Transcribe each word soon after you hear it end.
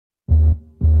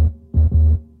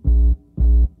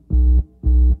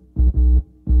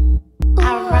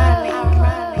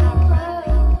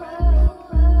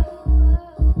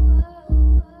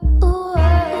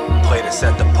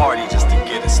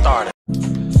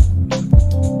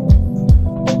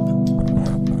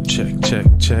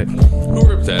check. Who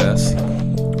ripped ass?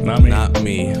 Not me. Not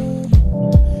me.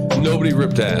 Nobody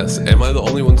ripped ass. Am I the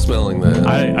only one smelling that?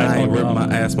 I ain't ripped my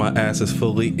ass. My ass is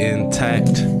fully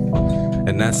intact.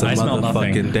 And that's a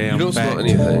motherfucking damn You don't fact. smell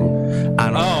anything.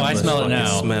 I smell it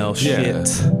now. Smell Yeah.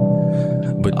 shit.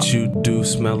 But you do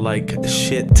smell like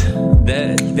shit.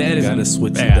 That is gotta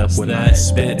switch it ass. up when I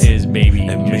spit. That is baby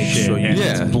And make shit, sure you and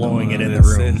it's blowing it in the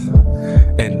That's room. it.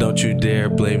 And don't you dare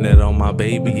blame that on my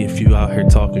baby. If you out here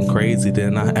talking crazy,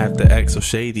 then I have to act so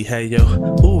shady. Hey yo,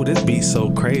 ooh, this beat's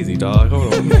so crazy, dog. Hold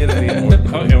on, let me get it in.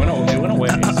 Oh, it went away.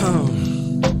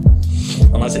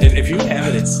 Unless if you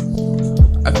have it, it's.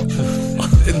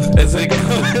 As they go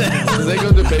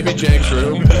to Baby Jank's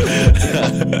room.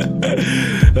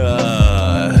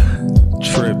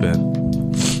 Tripping.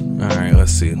 All right,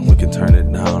 let's see. We can turn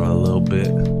it down a little bit.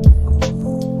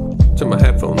 Turn my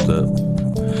headphones up.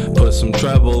 Put some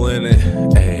treble in it.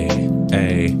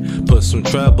 Ayy. Put some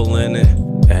treble in it.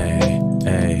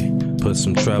 Ayy. Put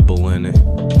some treble in it.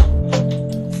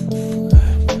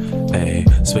 Ayy.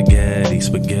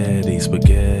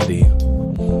 Spaghetti.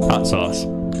 Hot sauce.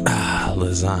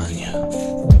 Lasagna.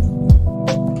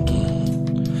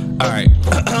 All right.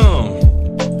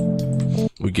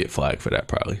 We get flagged for that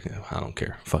probably. I don't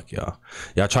care. Fuck y'all.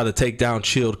 Y'all try to take down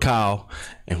Chilled Kyle,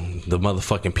 and the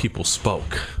motherfucking people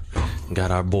spoke. Got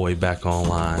our boy back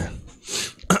online.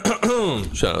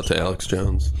 Shout out to Alex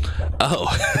Jones. Oh,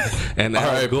 and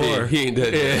Al Gore. He ain't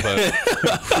dead yet, but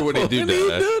for when he do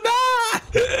that.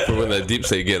 For when that deep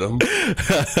state get him.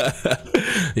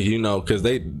 You know, because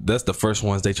that's the first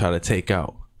ones they try to take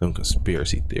out. Them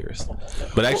conspiracy theorists.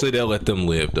 But actually, they'll let them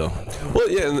live, though. Well,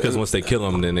 yeah. Because once they kill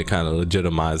them, then it kind of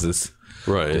legitimizes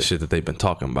the shit that they've been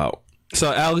talking about.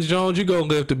 So, Alex Jones, you going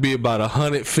to live to be about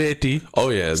 150. Oh,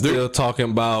 yeah. Still talking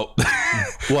about...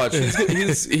 Watch.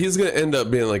 He's going to end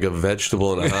up being like a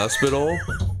vegetable in a hospital.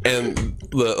 And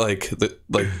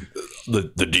the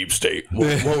deep state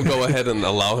won't go ahead and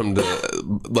allow him to,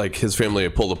 like, his family to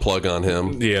pull the plug on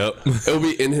him. Yep. It'll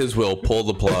be in his will, pull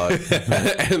the plug.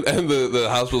 and the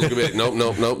hospital's going to be like,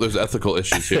 nope, there's ethical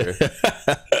issues here.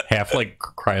 Half like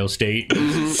cryo state.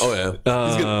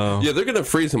 Oh, yeah. They're going to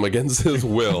freeze him against his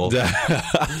will.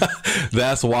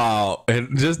 That's wild.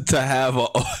 And just to have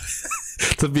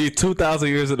to be 2,000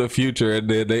 years in the future and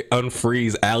then they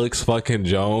unfreeze Alex fucking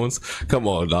Jones. Come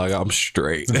on, dog. I'm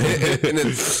straight. And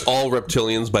it's all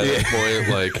reptilians by that point.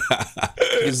 Like,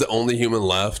 he's the only human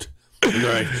left.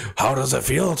 You're like, how does it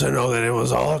feel to know that it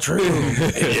was all true?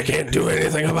 And you can't do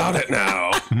anything about it now.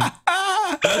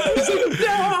 He's like,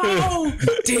 no!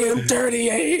 Damn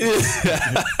 38!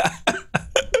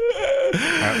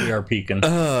 Right, we are peaking.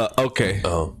 Okay.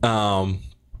 Oh.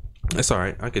 It's all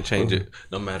right. I can change it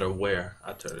no matter where.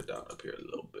 I turn it down up here a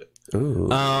little bit.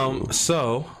 Ooh.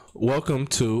 So welcome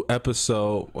to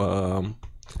episode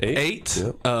 8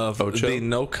 of Ocho. the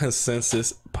No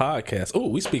Consensus podcast. Oh,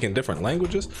 we speak in different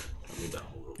languages.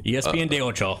 ESPN de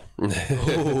Ocho.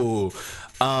 Ooh.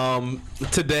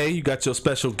 Today you got your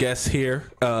special guest here,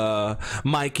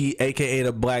 Mikey, aka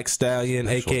the Black Stallion,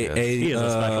 aka He is a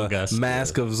special guest.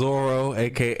 Mask of Zorro,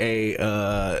 aka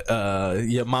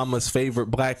your mama's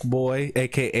favorite black boy,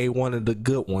 aka one of the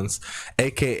good ones,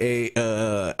 aka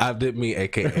I didn't mean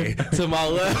aka. To my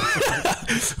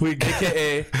left, we got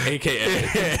aka.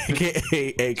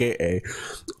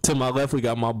 To my left, we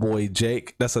got my boy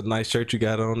Jake. That's a nice shirt you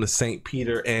got on, the St.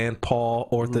 Peter and Paul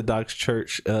Orthodox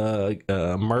Church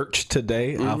merch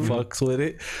today. I fucks with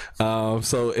it.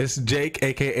 So it's Jake,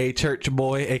 aka Church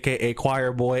Boy, aka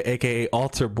Choir Boy, aka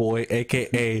Altar Boy,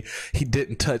 aka He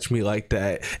Didn't Touch Me Like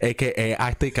That, aka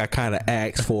I Think I Kind of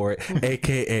Asked For It,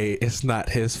 aka It's Not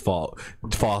His Fault,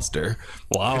 Foster.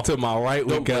 Wow. To my right,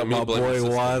 we got my boy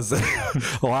Wazzy,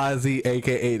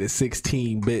 aka the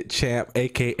 16-bit champ,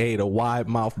 aka the wide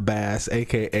mouth bass,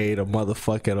 aka the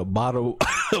motherfucking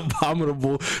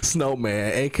abominable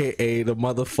snowman, aka the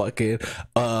motherfucking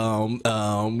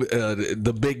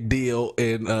the big deal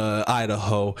in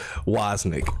Idaho,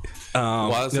 Wozniak.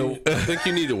 Wazzy, I think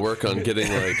you need to work on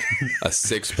getting like a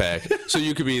 6-pack so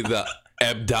you could be the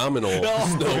abdominal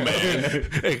snowman.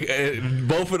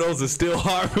 Both of those are still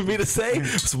hard for me to say,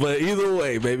 but either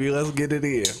way, baby, let's get it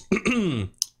in.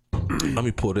 Let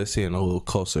me pull this in a little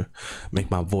closer, make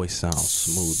my voice sound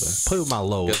smoother. Play with my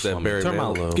lows. Got that for me. Barry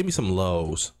Manilow. Give me some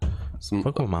lows.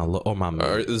 Fuck with my low or my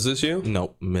middle. Is this you?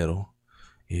 Nope, middle.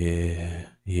 Yeah.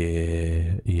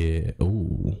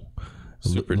 Ooh,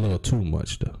 Super a little too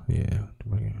much though. Yeah.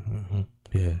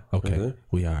 Yeah. Okay. Really?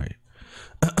 We all right.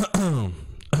 And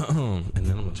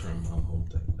then I'm gonna turn my whole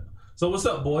thing down. So what's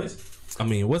up, boys? I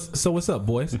mean, what's up,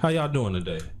 boys? How y'all doing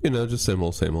today? You know, just same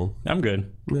old, same old. I'm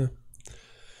good. Yeah.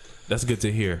 That's good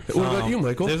to hear. What about you,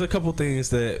 Michael? There's a couple things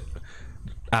that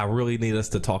I really need us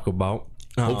to talk about.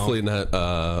 Hopefully not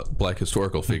black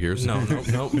historical figures. No.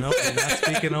 We're not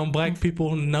speaking on black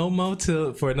people no more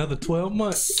for another 12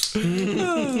 months. Just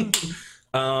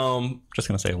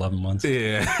gonna say 11 months.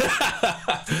 Yeah.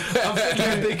 I'm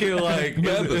thinking like,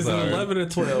 is it 11 or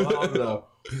 12? I don't know.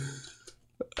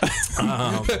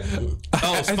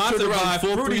 Sponsored by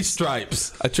Fruity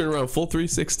Stripes. I turn around full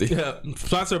 360. Yeah,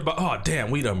 sponsored by. Oh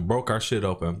damn, we done broke our shit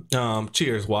open.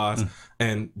 Cheers, Waz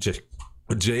and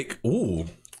Jake. Ooh,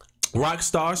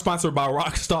 Rockstar, sponsored by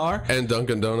Rockstar. And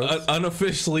Dunkin' Donuts.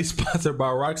 Unofficially sponsored by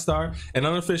Rockstar and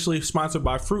unofficially sponsored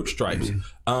by Fruit Stripes.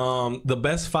 The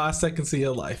best 5 seconds of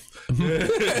your life.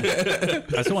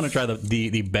 I still want to try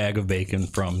the bag of bacon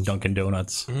from Dunkin'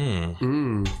 Donuts.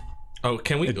 Oh,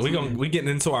 can we getting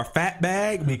into our fat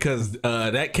bag because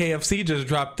that KFC just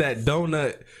dropped that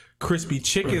donut crispy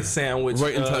chicken sandwich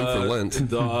Right in time for Lent.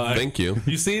 Thank you.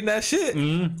 You seen that shit?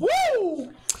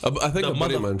 Woo! I think a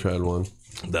buddy of mine tried one.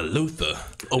 The Luther.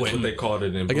 Oh wait, what they called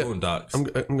it in Boondocks.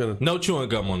 I'm gonna. No chewing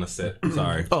gum on the set.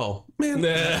 Sorry. Oh man.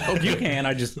 You can.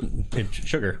 It's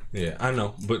sugar. Yeah, I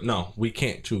know, but no, we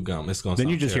can't chew gum. It's gonna. Then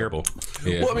sound you just terrible.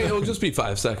 hear. Yeah. Well, I mean, it'll just be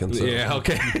 5 seconds. So. Yeah.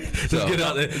 Okay. Just get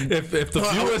out there. If the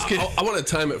viewers can. I want to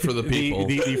time it for the people.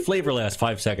 The flavor lasts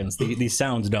 5 seconds. The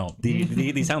sounds don't.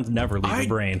 The sounds never leave your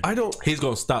brain. I don't. He's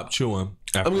gonna stop chewing.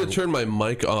 I'm gonna turn my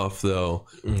mic off though.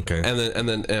 Okay. And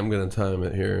then I'm gonna time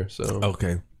it here. So.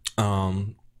 Okay.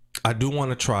 I do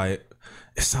want to try it.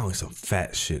 It sounds like some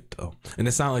fat shit though, and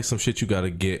it sounds like some shit you gotta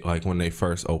get like when they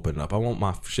first open up. I want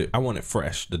my shit. I want it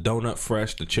fresh. The donut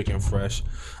fresh. The chicken fresh.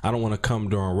 I don't want to come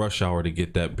during rush hour to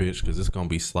get that bitch because it's gonna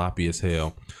be sloppy as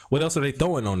hell. What else are they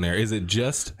throwing on there? Is it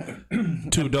just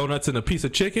 2 donuts and a piece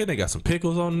of chicken? They got some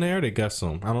pickles on there. They got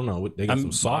some. I don't know. They got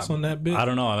some sauce on that bitch. I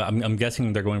don't know. I'm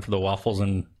guessing they're going for the waffles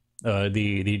and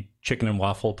the chicken and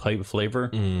waffle type flavor.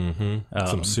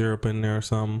 Some syrup in there or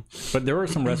something. But there were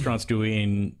some restaurants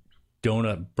doing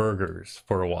donut burgers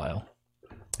for a while.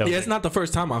 Yeah, it's not the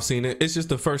first time I've seen it. It's just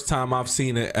the first time I've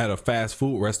seen it at a fast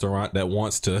food restaurant that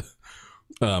wants to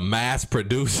mass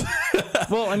produce.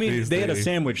 Well, I mean, they had a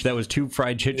sandwich that was 2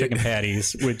 fried chicken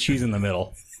patties with cheese in the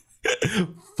middle.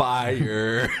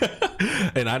 Fire.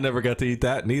 And I never got to eat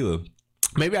that neither.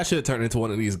 Maybe I should have turned into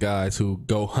one of these guys who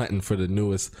go hunting for the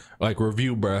newest, like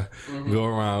review, bruh. Go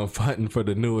around hunting for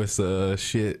the newest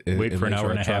shit. Wait for an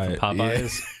hour and a half of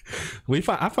Popeyes.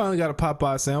 Yeah. I finally got a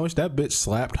Popeye sandwich. That bitch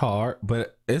slapped hard,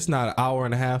 but it's not an hour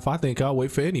and a half. I think I'll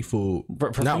wait for any food.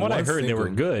 From what I heard, they were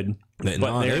good.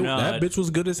 That bitch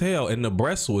was good as hell, and the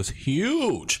breast was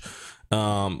huge.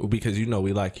 Because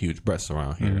we like huge breasts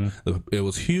around here. It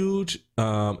was huge,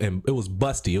 and it was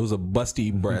busty. It was a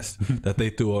busty breast that they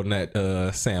threw on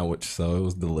that sandwich, so it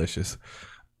was delicious.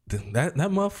 That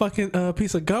motherfucking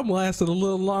piece of gum lasted a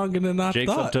little longer than I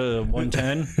Jake's thought. up to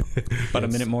 110, about a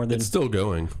minute more than. It's still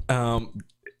going.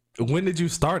 When did you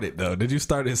start it though? Did you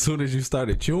start as soon as you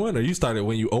started chewing, or you started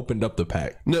when you opened up the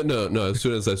pack? No. As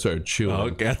soon as I started chewing.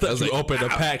 Okay, I thought you opened the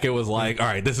pack. It was like, all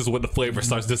right, this is when the flavor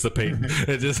starts dissipating.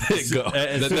 It just go.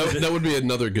 That would be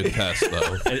another good test,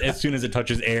 though. As soon as it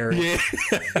touches air. Yeah.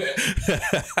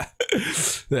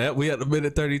 That we at a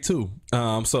minute 32.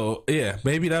 So yeah,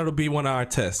 maybe that'll be one of our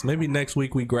tests. Maybe next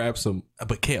week we grab some.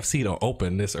 But KFC don't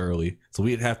open this early, so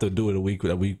we'd have to do it a week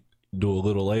that we do a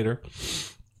little later.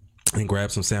 And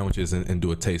grab some sandwiches and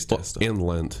do a taste test. And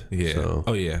Lent. Yeah. So,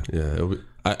 oh, yeah. Yeah.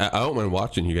 I don't mind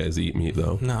watching you guys eat meat,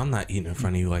 though. No, I'm not eating in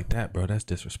front of you like that, bro. That's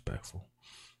disrespectful.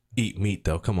 Eat meat,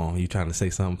 though. Come on. You trying to say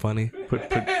something funny? Put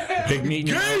big meat in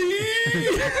your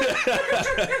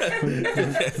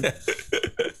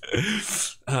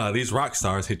mouth. These rock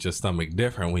stars hit your stomach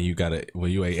different when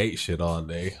you ate shit all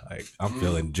day. Like, I'm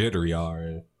feeling jittery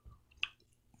already.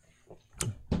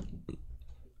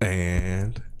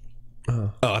 And...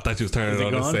 I thought you was turning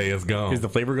it on to say it's gone. Is the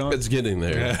flavor gone? It's getting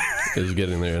there. It's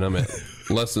getting there, and I'm at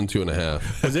less than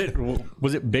 2.5.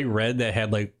 Was it Big Red that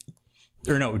had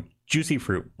Juicy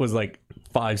Fruit was like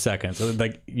 5 seconds. So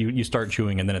like you start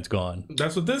chewing and then it's gone.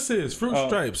 That's what this is. Fruit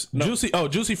Stripes. No.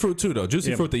 Juicy Fruit too though.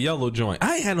 Juicy Fruit, the yellow joint.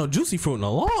 I ain't had no Juicy Fruit in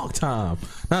a long time.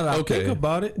 Now that I think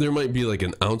about it. There might be like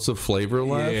an ounce of flavor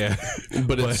left. Yeah.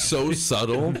 But it's so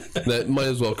subtle that might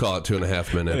as well call it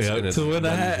 2.5 minutes. Yeah, and it's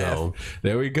 2.5.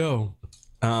 There we go.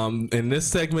 And this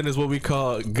segment is what we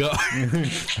call Gone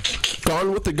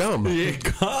with the Gum. Yeah,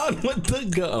 Gone with the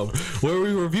Gum, where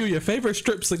we review your favorite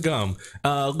strips of gum.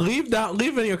 Leave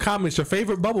in your comments your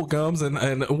favorite bubble gums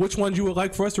and which ones you would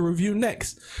like for us to review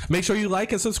next. Make sure you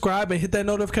like and subscribe and hit that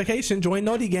notification. Join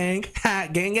Naughty Gang. Ha,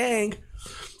 gang.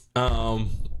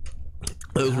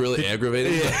 That was really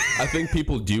aggravating. Yeah. I think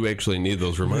people do actually need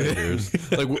those reminders.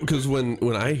 Like, because when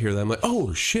I hear that, I'm like,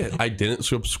 oh shit, I didn't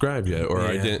subscribe yet, or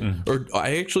I didn't, or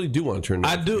I actually do want to turn.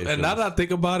 I do, and now that I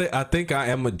think about it, I think I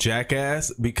am a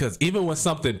jackass because even when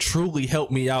something truly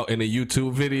helped me out in a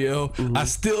YouTube video, I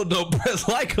still don't press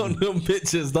like on them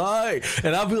bitches, dog.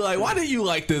 And I'll be like, why did you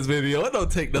like this video? It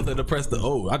don't take nothing to press the.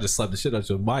 Oh, I just slapped the shit out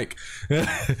your mic. It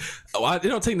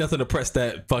don't take nothing to press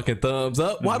that fucking thumbs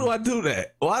up. Why do I do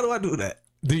that? Why do I do that?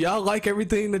 Do y'all like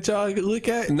everything that y'all look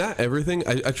at? Not everything.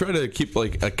 I try to keep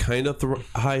like a kind of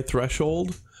high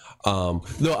threshold. No,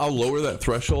 I'll lower that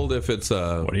threshold if it's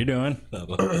What are you doing?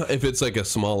 if it's like a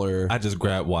smaller. I just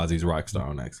grabbed Wazzy's Rockstar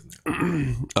on accident.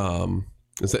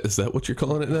 Is that what you're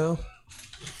calling it now?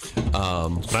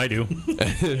 What I do.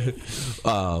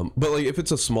 But like if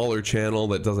it's a smaller channel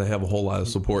that doesn't have a whole lot of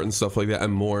support and stuff like that,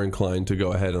 I'm more inclined to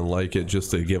go ahead and like it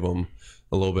just to give them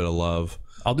a little bit of love.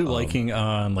 I'll do liking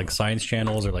on like science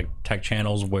channels or like tech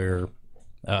channels where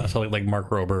so like Mark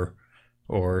Rober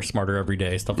or Smarter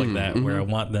Everyday, stuff like that, where I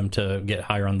want them to get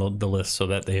higher on the list so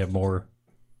that they have more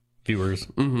viewers.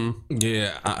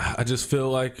 Yeah, I just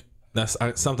feel like that's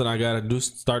something I gotta do.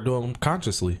 Start doing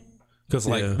consciously, because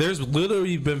like there's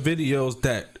literally been videos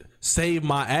that save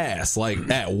my ass,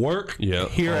 like at work,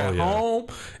 here at home,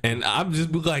 and I'm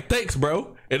just be like, thanks,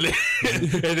 bro, and then, and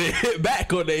then hit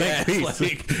back on their ass,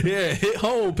 like, hit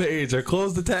home page or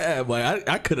close the tab. Like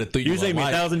I could have threw you. You saved me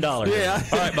 $1,000. Yeah,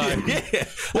 all right, bye. Yeah,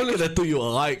 I could have threw you a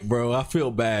like, bro. I feel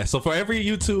bad. So for every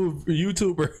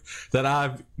YouTuber that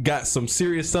I've got some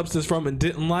serious substance from and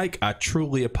didn't like, I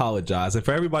truly apologize. And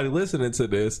for everybody listening to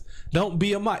this, don't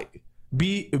be a Mike.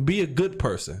 Be a good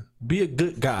person. Be a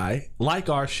good guy. Like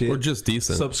our shit. Or just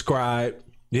decent. Subscribe.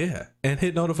 Yeah. And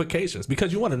hit notifications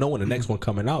because you want to know when the next one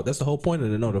coming out. That's the whole point of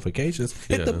the notifications.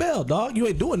 Hit the bell, dog. You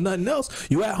ain't doing nothing else.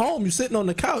 You at home. You sitting on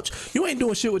the couch. You ain't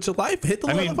doing shit with your life. Hit the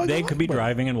they could be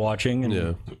driving and watching,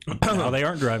 and now they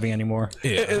aren't driving anymore.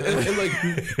 Yeah.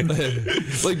 And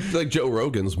like Joe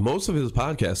Rogan's, most of his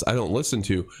podcasts I don't listen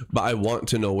to, but I want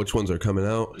to know which ones are coming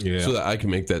out so that I can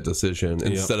make that decision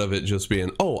instead of it just being,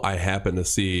 oh, I happen to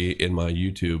see in my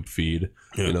YouTube feed,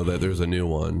 that there's a new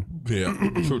one. Yeah.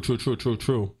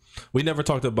 True. We never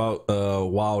talked about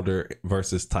Wilder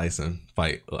versus Tyson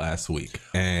fight last week,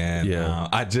 and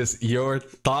your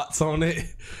thoughts on it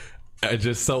are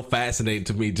just so fascinating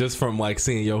to me, just from like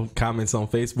seeing your comments on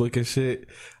Facebook and shit.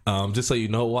 Just so you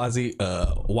know, Wazzy,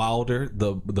 Wilder,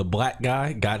 the black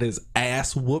guy, got his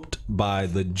ass whooped by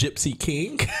the Gypsy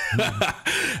King,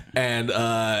 and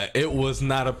it was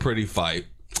not a pretty fight.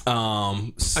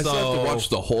 I still have to watch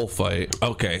the whole fight.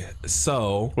 Okay,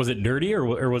 so was it dirty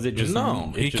or was it just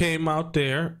he came out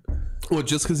there? Well,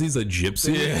 just because he's a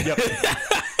gypsy.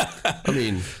 I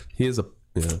mean, he is a.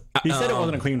 Yeah. He said it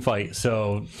wasn't a clean fight,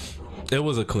 so it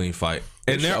was a clean fight.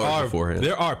 And there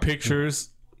are pictures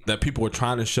that people were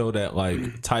trying to show that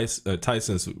like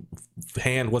Tyson's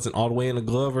hand wasn't all the way in the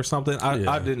glove or something.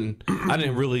 I didn't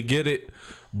really get it,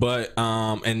 but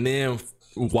and then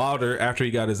Wilder, after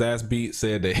he got his ass beat,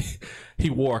 said that he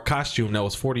wore a costume that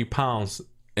was 40 pounds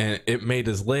and it made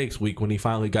his legs weak when he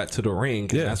finally got to the ring.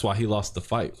 And that's why he lost the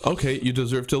fight. Okay, you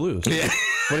deserve to lose. Yeah.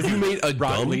 What if you made a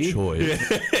dumb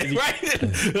choice? Right.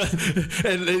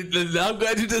 And I'm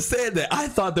glad you just said that. I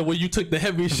thought that when you took the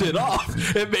heavy shit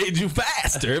off, it made you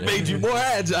faster. It made you more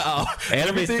agile.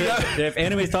 If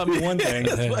anime's taught me one thing,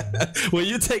 when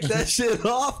you take that shit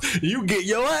off, you get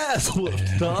your ass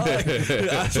whooped, dog.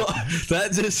 That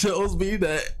just shows me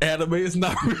that anime is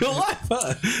not real life.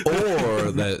 Huh?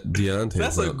 Or that Deontay.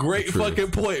 That's a great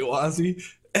fucking point, Wazzy.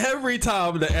 Every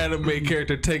time the anime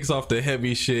character takes off the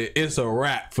heavy shit, it's a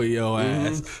wrap for your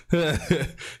ass.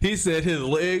 He said his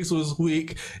legs was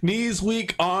weak, knees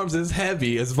weak, arms is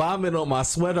heavy. It's vomit on my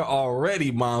sweater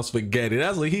already, mom spaghetti.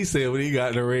 That's what he said when he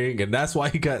got in the ring, and that's why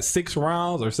he got 6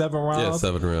 rounds or 7 rounds. Yeah,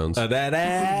 7 rounds. Of that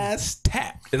ass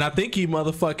tapped. And I think he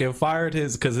motherfucking fired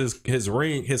his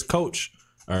coach.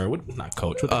 Or what? Not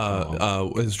coach.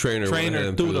 His trainer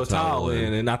threw the towel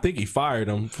in, and I think he fired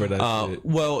him for that. Shit.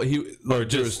 Well,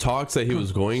 there was talks that he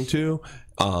was going to,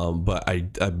 but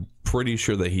I'm pretty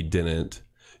sure that he didn't.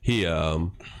 He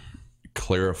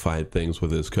clarified things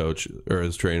with his coach or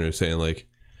his trainer, saying like,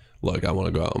 "Look, I want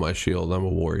to go out on my shield. I'm a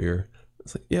warrior."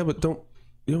 It's like, yeah, but you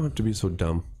don't have to be so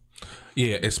dumb.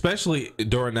 Yeah, especially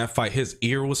during that fight, his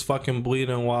ear was fucking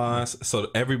bleeding, so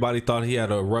everybody thought he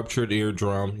had a ruptured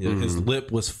eardrum. His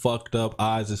lip was fucked up,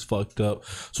 eyes is fucked up.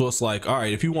 So it's like, all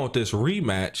right, if you want this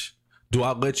rematch, do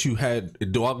I let you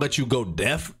go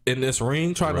deaf in this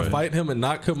ring trying to fight him and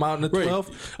not come out in the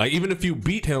 12th? Like, even if you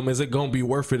beat him, is it gonna be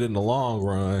worth it in the long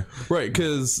run? Right,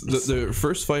 because the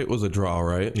first fight was a draw,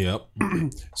 right? Yep.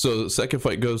 So the second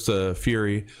fight goes to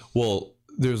Fury. Well,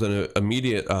 there's an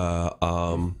immediate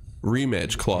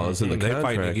rematch clause in the contract.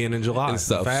 They fight again in July. And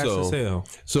stuff. Fast as hell.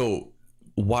 So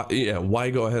why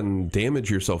go ahead and damage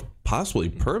yourself possibly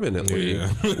permanently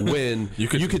when you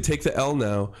could take the L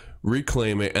now,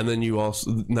 reclaim it, and then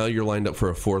now you're lined up for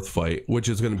a fourth fight, which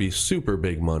is going to be super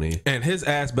big money. And his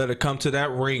ass better come to that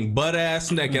ring butt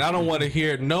ass naked. I don't want to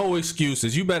hear no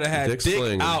excuses. You better have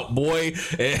dick out, boy.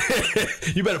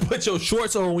 You better put your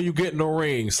shorts on when you get in the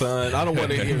ring, son. I don't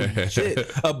want to hear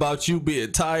shit about you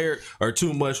being tired or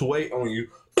too much weight on you.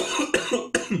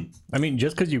 I mean,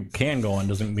 just because you can go on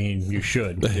doesn't mean you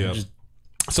should. Yeah.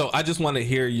 So I just want to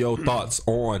hear your thoughts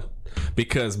on,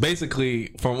 because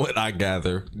basically, from what I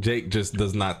gather, Jake just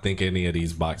does not think any of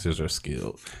these boxers are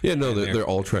skilled. Yeah, no, they're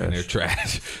all trash. They're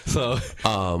trash. So,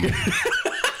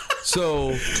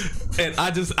 and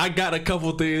I got a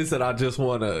couple things that I just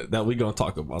that we gonna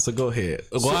talk about. So go ahead.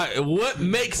 What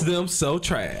makes them so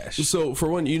trash? So for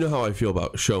one, you know how I feel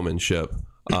about showmanship.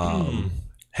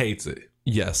 Hates it.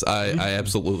 Yes, I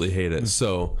absolutely hate it.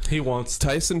 So he wants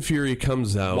Tyson Fury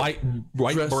comes out white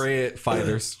bread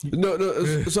fighters.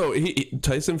 No. So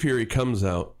Tyson Fury comes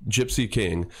out. Gypsy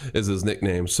King is his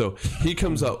nickname. So he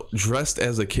comes out dressed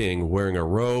as a king, wearing a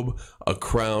robe, a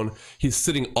crown. He's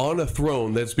sitting on a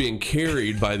throne that's being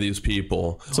carried by these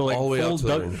people. So like all the way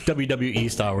full out to the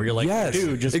WWE style, where you're like,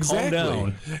 dude, just calm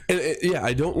down. And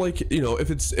I don't like,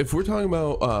 if we're talking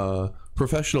about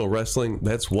professional wrestling,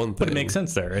 that's one thing. But it makes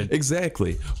sense there.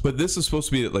 Exactly. But this is supposed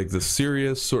to be like the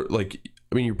serious sort, like,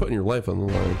 I mean, you're putting your life on the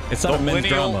line. It's not a men's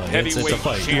drama. It's a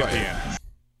fight. Champion. Right.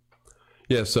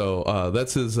 Yeah, so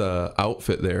that's his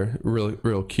outfit there.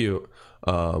 Real cute.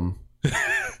 Putting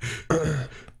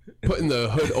the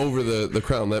hood over the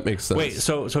crown, that makes sense. Wait,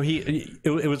 so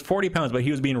it was 40 pounds, but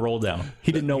he was being rolled down.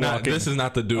 He didn't know walking. This is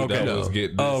not the dude that was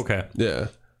getting this. Oh, okay. Yeah.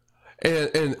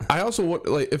 And I also want,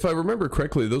 like, if I remember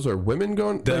correctly, those are women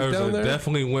going down there?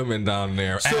 Definitely women down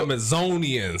there. So,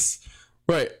 Amazonians.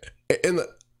 Right. And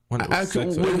not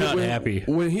happy.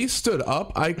 When he stood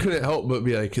up, I couldn't help but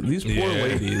be like, these poor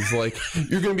ladies, like,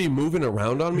 you're going to be moving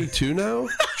around on me too now?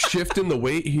 Shifting the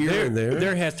weight here and there?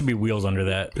 There has to be wheels under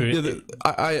that.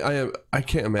 Yeah, I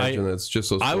can't imagine that's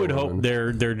just those I would women. hope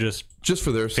they're just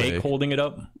for their fake sake. holding it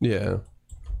up. Yeah.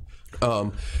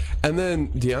 And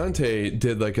then Deontay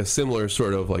did like a similar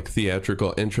sort of like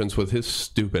theatrical entrance with his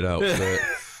stupid outfit.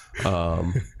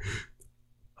 Oh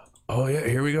yeah,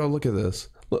 here we go. Look at this.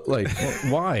 Like,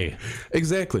 why?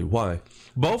 Exactly. Why?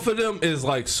 Both of them is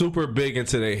like super big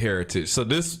into their heritage. So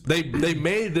they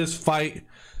made this fight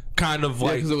kind of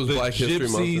like it was the Black History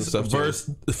Month and stuff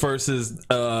versus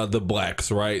the blacks,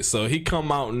 right? So he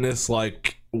come out in this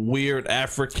like weird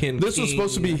African. This was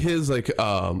supposed to be his like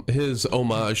his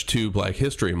homage to Black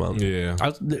History Month. Yeah,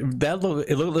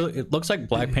 it looks like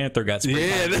Black Panther got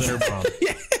sprayed by a glitter bomb.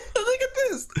 Yeah, look at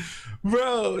this,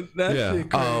 bro. That shit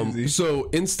crazy. So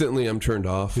instantly I'm turned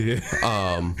off. Yeah.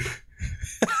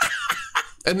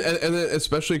 And then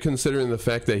especially considering the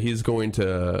fact that he's going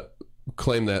to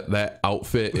claim that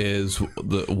outfit is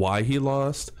why he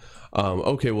lost.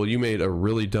 Okay, well, you made a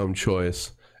really dumb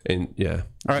choice. And yeah,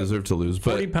 deserve to lose.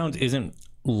 But 40 pounds isn't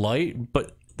light,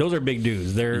 but those are big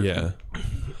dudes. They're yeah.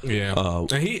 And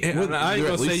I ain't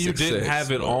gonna say you didn't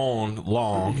have it on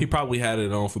long. He probably had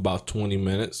it on for about 20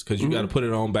 minutes because you got to put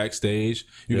it on backstage.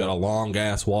 You got a long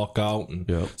ass walkout, and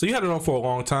so you had it on for a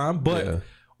long time. But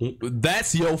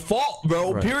that's your fault,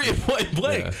 bro. Right. Period. Point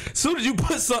blank. Yeah. As soon as you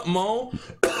put something on,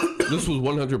 this was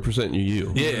 100%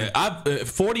 you. Yeah,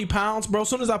 40 pounds, bro. As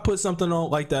soon as I put something on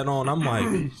like that on, I'm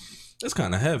like. It's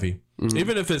kind of heavy. Mm-hmm.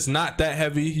 Even if it's not that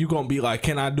heavy, you're going to be like,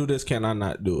 can I do this? Can I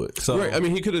not do it? So, right. I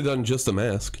mean, he could have done just the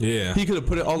mask. Yeah. He could have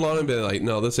put it all on and been like,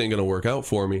 no, this ain't going to work out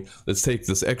for me. Let's take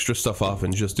this extra stuff off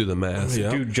and just do the mask.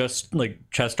 Yeah. Do just like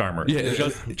chest armor. Yeah.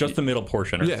 Just the middle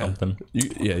portion or something.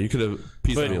 You could have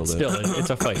piecemealed it. Still,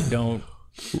 it's a fight. Don't.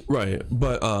 Right.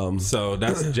 But, so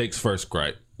that's Jake's first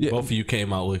gripe. Yeah. Both of you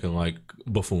came out looking like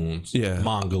buffoons. Yeah.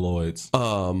 Mongoloids.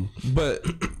 But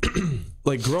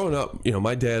like growing up,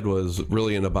 my dad was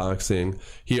really into boxing.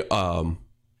 I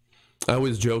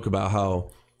always joke about how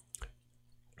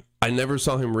I never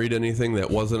saw him read anything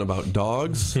that wasn't about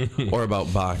dogs or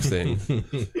about boxing.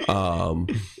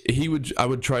 I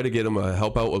would try to get him to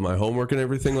help out with my homework and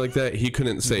everything like that. He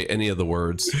couldn't say any of the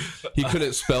words. He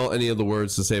couldn't spell any of the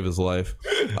words to save his life.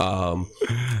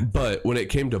 But when it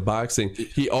came to boxing,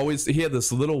 he had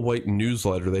this little white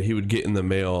newsletter that he would get in the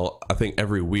mail, I think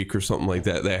every week or something like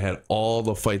that, that had all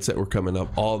the fights that were coming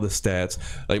up, all the stats.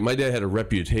 Like, my dad had a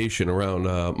reputation around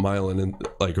Milan and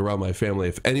like around my family.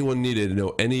 If anyone needed to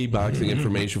know any boxing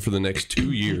information for the next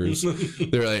 2 years,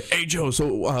 they're like, "Hey Joe,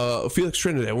 so Felix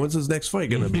Trinidad, when's his next fight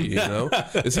gonna be? You know,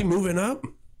 is he moving up?"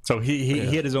 So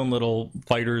he had his own little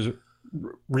fighters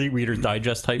Reader's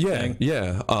Digest type thing.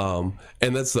 Yeah.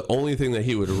 And that's the only thing that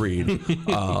he would read.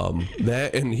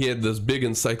 That, and he had this big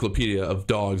encyclopedia of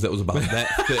dogs that was about that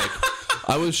thick.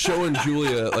 I was showing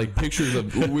Julia like pictures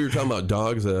of, we were talking about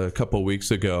dogs a couple of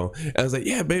weeks ago, and I was like,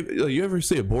 "Yeah, babe, you ever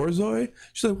see a Borzoi?"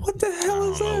 She's like, "What the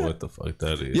hell is that?" I don't know what the fuck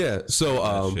that is. Yeah, so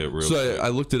I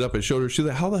looked it up and showed her. She's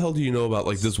like, "How the hell do you know about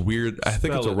like this weird?" I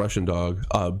think it's a Russian dog.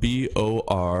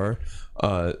 Borzoi,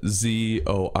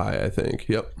 I think.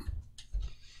 Yep.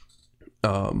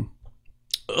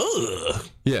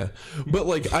 Yeah, but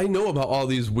like I know about all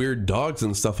these weird dogs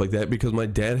and stuff like that because my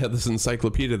dad had this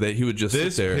encyclopedia that he would just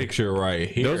sit there. This picture right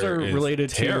here, those are related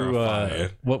to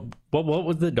what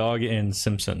was the dog in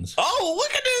Simpsons? Oh,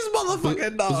 look at this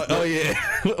motherfucking dog! Oh yeah,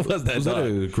 what was that? Was that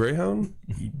a greyhound?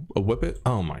 A whippet?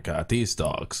 Oh my god, these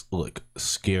dogs look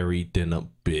scary than a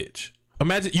bitch.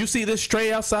 Imagine you see this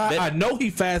stray outside. I know he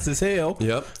fast as hell.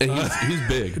 Yep, and he's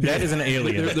big. That is an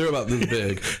alien. They're about this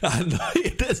big. I know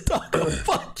this dog will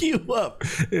fuck you up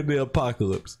in the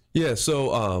apocalypse. Yeah.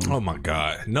 So, oh my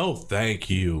god, no,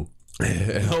 thank you.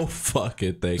 No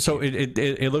fucking thank you. So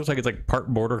it looks like it's like part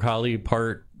border collie,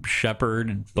 part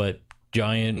shepherd, but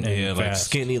giant and like fast.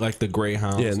 skinny, like the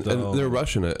greyhounds. Yeah, and they're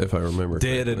Russian, if I remember.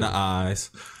 Dead in the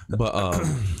eyes.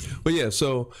 But yeah,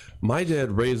 so my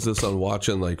dad raised us on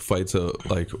watching like fights of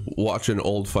like watching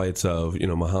old fights of, you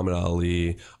know, Muhammad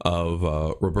Ali, of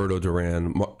Roberto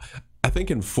Duran. I think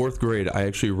in 4th grade I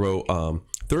actually wrote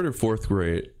 3rd or 4th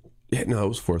grade. Yeah, no, it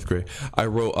was 4th grade. I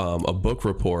wrote a book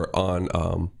report on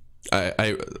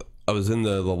I was in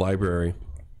the library.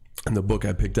 And the book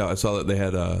I picked out, I saw that they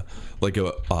had a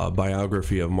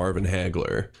biography of Marvin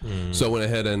Hagler. So I went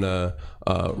ahead and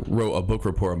wrote a book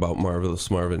report about Marvelous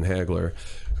Marvin Hagler,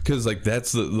 because like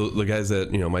that's the guys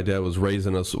that, you know, my dad was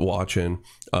raising us watching.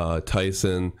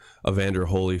 Tyson, Evander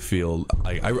Holyfield.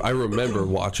 I remember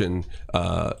watching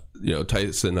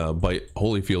Tyson bite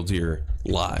Holyfield's ear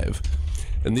live,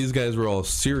 and these guys were all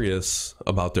serious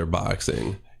about their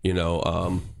boxing, you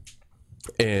know,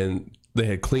 and they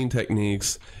had clean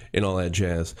techniques and all that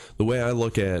jazz. The way I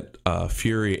look at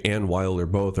Fury and Wilder,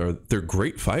 they're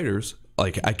great fighters.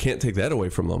 Like, I can't take that away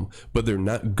from them, but they're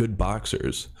not good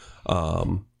boxers.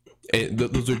 And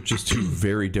those are just two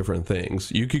very different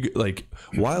things. You could, like,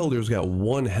 Wilder's got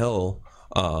one hell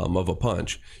of a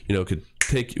punch. You know, could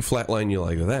flatline you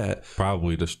like that.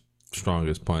 Probably the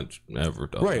strongest punch ever,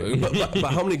 though. Right. but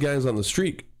how many guys on the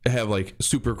street have like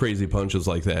super crazy punches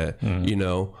like that? You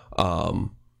know,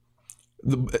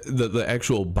 the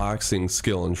actual boxing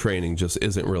skill and training just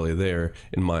isn't really there,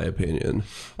 in my opinion.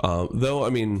 Though, I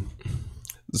mean,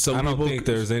 I don't think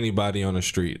there's anybody on the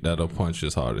street that'll punch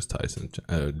as hard as Tyson,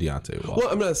 Deontay Wilder.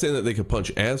 Well, I'm not saying that they could punch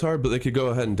as hard, but they could go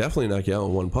ahead and definitely knock you out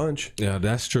in one punch. Yeah,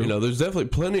 that's true. You know, there's definitely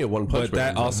plenty of one punch. But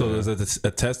that also is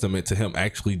a testament to him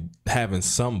actually having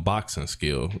some boxing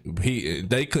skill.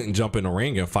 They couldn't jump in the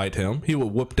ring and fight him. He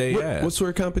would whoop their ass. What sort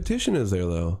of competition is there,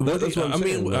 though? That's what I'm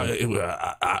saying.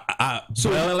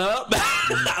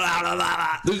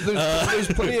 There's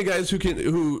plenty of guys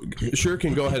who sure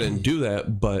can go ahead and do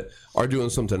that, but are doing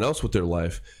something else with their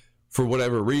life. For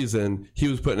whatever reason, he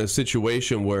was put in a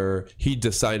situation where he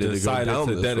decided to go down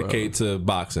to dedicate to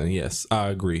boxing. Yes, I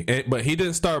agree. But he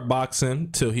didn't start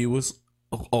boxing till he was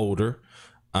older.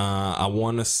 I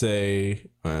want to say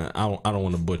I don't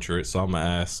want to butcher it, so I'm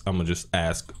gonna just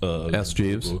ask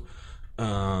Jeeves.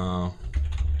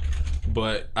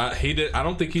 But I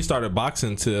don't think he started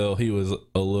boxing till he was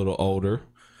a little older.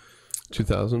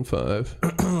 2005.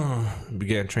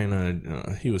 Began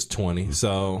training. He was 20,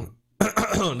 so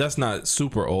that's not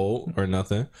super old or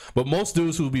nothing. But most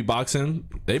dudes who be boxing,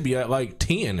 they be at like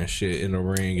 10 and shit in the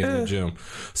ring in the gym.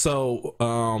 So,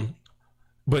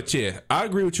 but yeah, I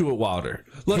agree with you with Wilder.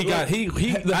 I think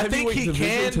he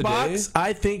can box.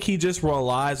 I think he just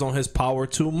relies on his power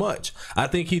too much. I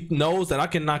think he knows that I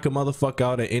can knock a motherfucker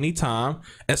out at any time,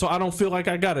 and so I don't feel like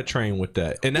I gotta train with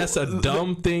that. And that's a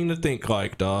dumb thing to think,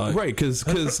 like, dog. Right? Because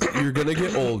you're gonna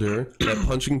get older. That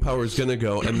punching power is gonna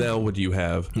go, and now what do you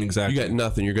have? Exactly. You got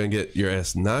nothing. You're gonna get your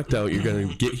ass knocked out. You're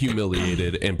gonna get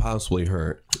humiliated and possibly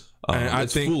hurt. And I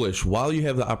it's think- foolish while you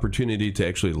have the opportunity to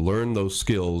actually learn those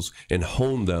skills and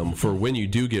hone them for when you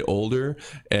do get older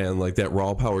and like that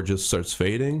raw power just starts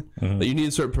fading. That you need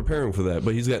to start preparing for that.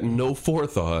 But he's got no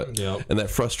forethought, Yep. and that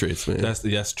frustrates me.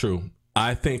 That's true.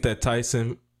 I think that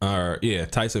Tyson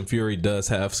Fury does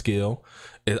have skill.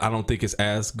 I don't think it's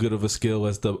as good of a skill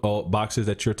as the boxers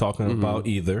that you're talking about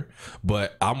either.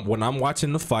 But when I'm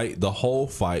watching the fight, the whole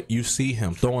fight, you see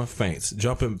him throwing feints,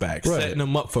 jumping back, setting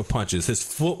him up for punches. His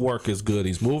footwork is good.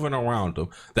 He's moving around him.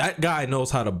 That guy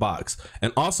knows how to box.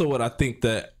 And also what I think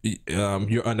that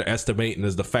you're underestimating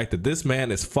is the fact that this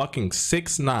man is fucking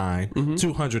 6'9",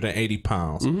 280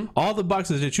 pounds. All the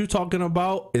boxers that you're talking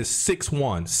about is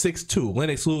 6'1", 6'2".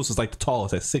 Lennox Lewis is like the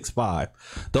tallest at 6'5".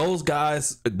 Those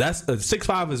guys, that's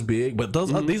 6'5" is big, but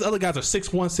these other guys are 6'1",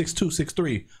 6'2",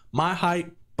 6'3". My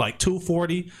height, like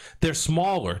 240. They're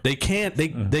smaller. They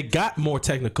got more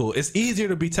technical. It's easier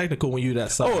to be technical when you're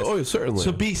that size. Oh, certainly.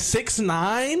 To be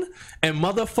 6'9" and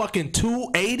motherfucking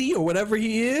 280 or whatever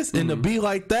he is, and to be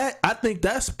like that, I think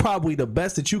that's probably the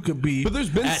best that you could be. But there's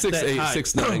been at 6'8", that height.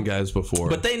 6'9" guys before.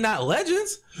 But they not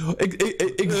legends.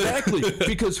 Exactly,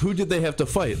 because who did they have to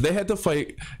fight? They had to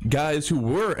fight guys who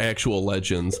were actual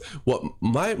legends. What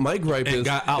my gripe And is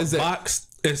got is that outboxed.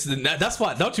 That's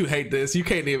why. Don't you hate this? You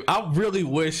can't even. I really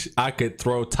wish I could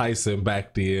throw Tyson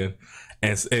back then,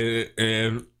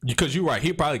 and because you're right,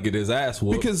 he'd probably get his ass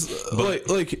whooped. because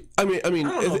I mean I don't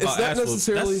know it's about not ass whooped.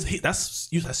 necessarily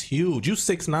That's huge. You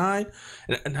 6'9",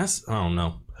 and that's I don't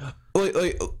know.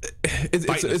 it's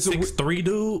Fighting a a 6'3"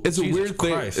 dude. it's a Jesus weird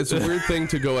thing. Christ. It's a weird thing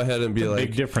to go ahead and be like,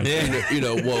 Big difference.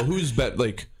 well, who's bet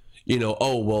like.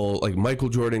 Like Michael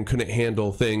Jordan couldn't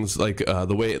handle things like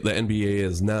the way the NBA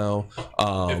is now.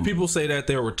 If people say that,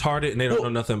 they're retarded and they don't know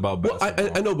nothing about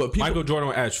basketball. I know, but people, Michael Jordan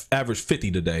would average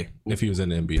 50 today if he was in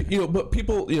the NBA. but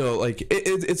people,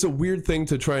 it's a weird thing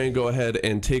to try and go ahead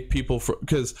and take people for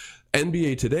because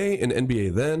NBA today and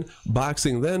NBA then,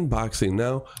 boxing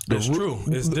now. It's true.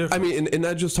 It's different. I mean, and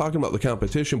not just talking about the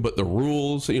competition, but the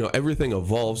rules. Everything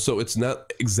evolves, so it's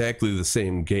not exactly the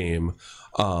same game.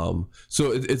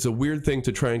 So it's a weird thing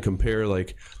to try and compare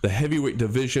like the heavyweight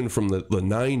division from the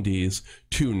 90s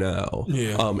to now.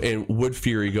 Yeah. And would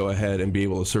Fury go ahead and be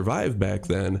able to survive back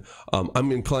then?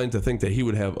 I'm inclined to think that he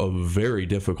would have a very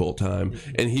difficult time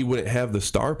and he wouldn't have the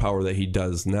star power that he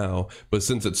does now. But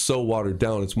since it's so watered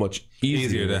down, it's much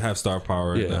easier to have star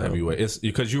power in the heavyweight. It's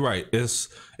because you're right. It's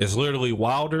literally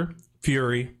Wilder,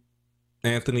 Fury,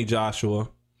 Anthony Joshua,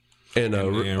 and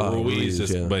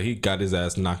Ruiz. But he got his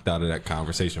ass knocked out of that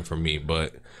conversation for me.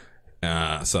 But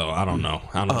so I don't know.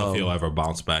 I don't know if he'll ever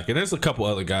bounce back. And there's a couple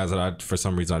other guys that for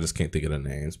some reason I just can't think of the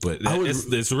names. But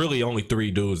it's really only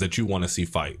 3 dudes that you want to see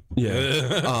fight.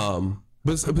 Yeah.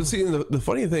 But see, the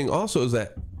funny thing also is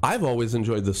that I've always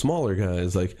enjoyed the smaller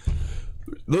guys. Like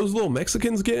those little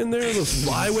Mexicans get in there, those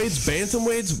flyweights,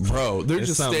 bantamweights, bro. They're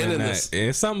just standing there.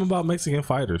 It's something about Mexican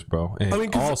fighters, bro.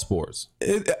 In all sports.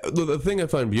 The thing I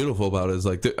find beautiful about it is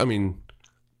like,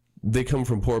 they come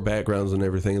from poor backgrounds and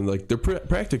everything, and like they're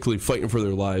practically fighting for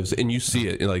their lives, and you see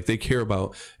it, and like they care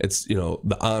about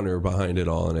the honor behind it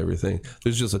all and everything.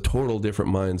 There's just a total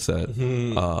different mindset.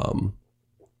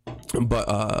 But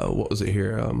what was it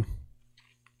here?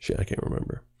 Shit, I can't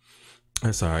remember.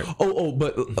 That's all right.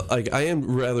 But like I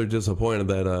am rather disappointed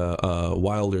that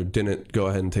Wilder didn't go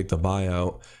ahead and take the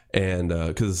buyout, and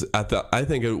because I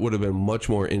think it would have been much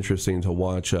more interesting to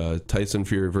watch Tyson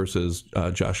Fury versus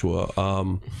Joshua.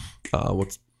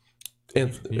 What's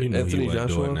Anthony Joshua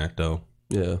doing that though?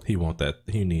 Yeah, he want that.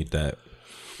 He need that.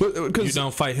 But because you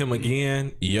don't fight him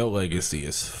again, your legacy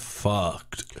is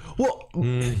fucked. Well,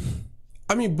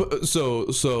 I mean,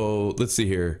 so let's see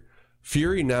here.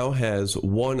 Fury now has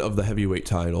one of the heavyweight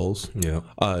titles. Yeah.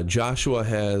 Joshua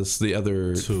has the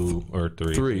other 2 or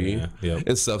 3.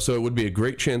 And stuff. So it would be a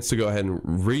great chance to go ahead and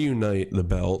reunite the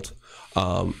belt,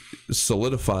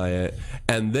 solidify it,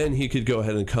 and then he could go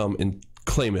ahead and come and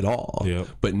claim it all. Yep.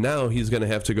 But now he's going to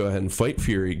have to go ahead and fight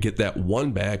Fury, get that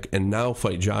one back, and now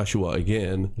fight Joshua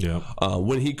again. Yeah.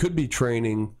 When he could be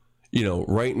training,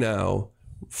 right now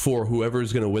for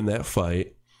whoever's going to win that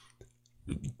fight.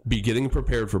 Be getting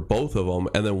prepared for both of them,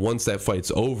 and then once that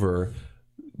fight's over,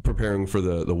 preparing for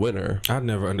the winner. I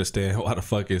never understand why the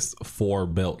fuck is 4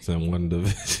 belts in one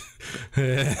division.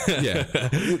 Yeah,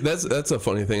 that's a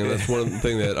funny thing, and that's one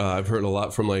thing that I've heard a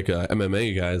lot from like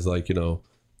MMA guys. Like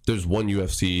there's one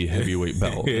UFC heavyweight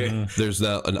belt. There's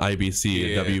not an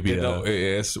IBC, a WBO.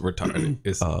 It's retarded.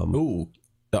 It's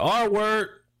the R word.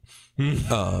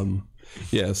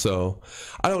 Yeah, so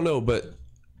I don't know, but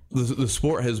the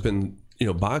sport has been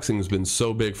boxing has been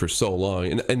so big for so long,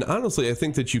 and honestly, I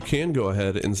think that you can go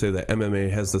ahead and say that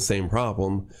MMA has the same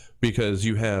problem, because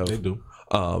you have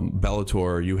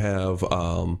Bellator, you have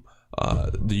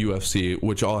the UFC,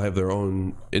 which all have their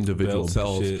own individual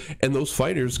belts, and those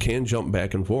fighters can jump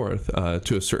back and forth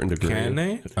to a certain degree. Can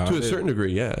they? To a certain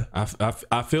degree, yeah.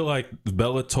 I feel like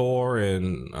Bellator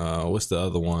and what's the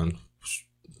other one?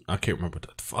 I can't remember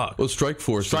what the fuck. Well,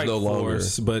 Strikeforce is no longer,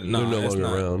 but no, they're no longer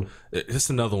around. It's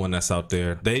another one that's out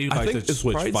there. They like to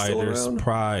switch fighters.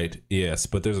 Pride, yes,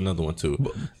 but there's another one too.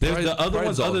 There's the other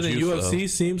ones other than UFC.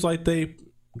 Seems like they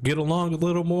get along a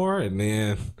little more, and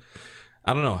then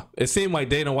I don't know. It seemed like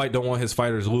Dana White don't want his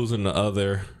fighters losing to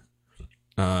other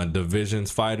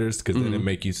divisions fighters, because then it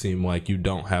make you seem like you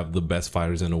don't have the best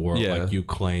fighters in the world, like you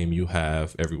claim you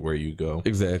have everywhere you go.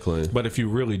 Exactly. But if you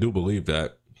really do believe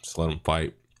that, just let them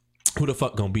fight. Who the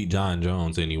fuck gonna beat John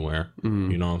Jones anywhere?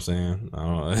 You know what I'm saying? I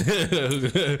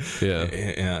don't know.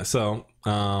 Yeah. So,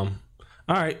 all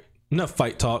right. Enough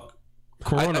fight talk.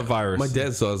 Coronavirus. My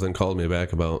dad still hasn't called me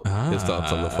back about his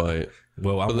thoughts on the fight.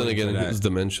 Well, but then again, it's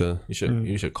dementia.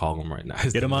 You should call him right now.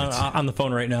 Get him on the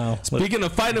phone right now. Speaking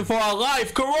of fighting for our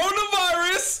life,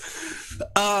 coronavirus.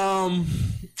 I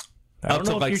don't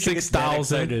know like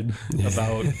 6,000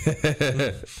 about.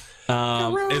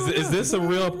 Is this a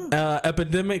real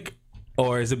epidemic,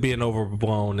 or is it being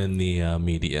overblown in the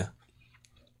media?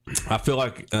 I feel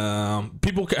like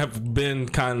people have been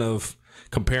kind of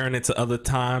comparing it to other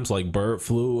times, like bird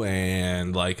flu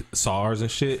and like SARS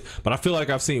and shit. But I feel like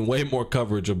I've seen way more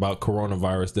coverage about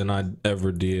coronavirus than I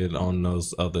ever did on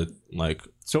those other like.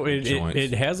 So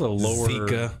it has a lower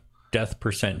Zika death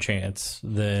percent chance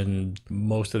than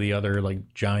most of the other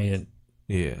like giant.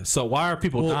 Yeah. So why are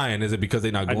people dying? Is it because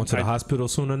they're not going to the hospital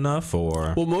soon enough,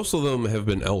 or? Well, most of them have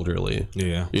been elderly.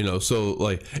 Yeah. So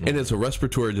like, and it's a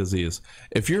respiratory disease.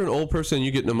 If you're an old person and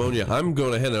you get pneumonia, I'm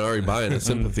going ahead and already buying a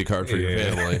sympathy card for your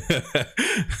family.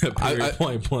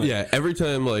 Point. Yeah. Every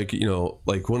time, like,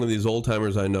 like one of these old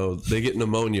timers I know, they get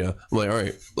pneumonia. I'm like, all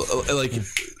right, like,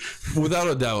 without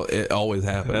a doubt, it always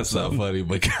happens. That's not funny,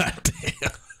 but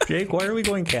goddamn. Jake, why are we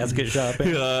going casket shopping?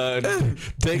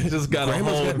 Jake just got a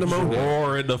whole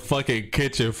drawer in the fucking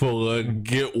kitchen full of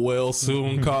get well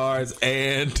soon cards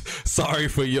and sorry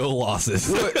for your losses.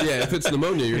 Well, yeah, if it's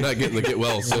pneumonia, you're not getting the get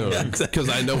well soon, because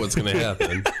I know what's going to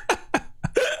happen.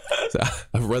 So,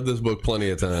 I've read this book plenty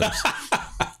of times.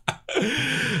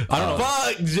 I don't know.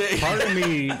 Fuck, Jake. Part of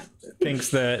me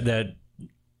thinks that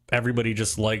everybody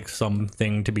just likes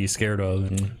something to be scared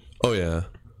of. And oh, yeah.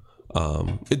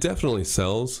 It definitely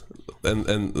sells,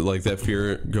 and like that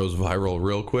fear goes viral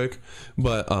real quick.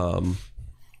 But am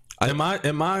I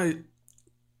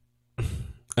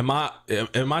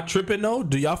tripping though?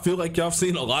 Do y'all feel like y'all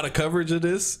seen a lot of coverage of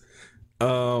this,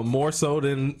 more so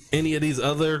than any of these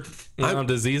other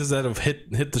diseases that have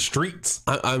hit the streets?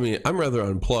 I mean, I'm rather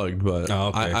unplugged, but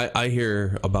I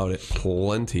hear about it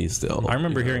plenty still. I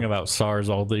remember hearing about SARS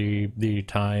all the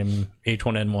time.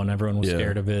 H1N1, everyone was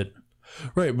scared of it.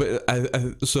 Right, but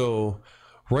so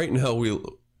right now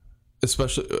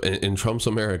especially in Trump's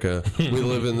America, we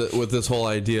live with this whole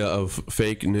idea of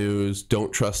fake news.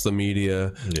 Don't trust the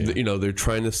media. Yeah. They're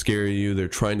trying to scare you. They're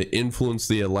trying to influence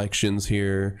the elections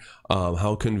here.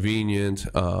 How convenient.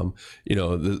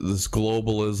 This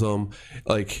globalism,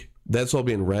 like that's all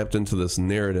being wrapped into this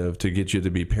narrative to get you to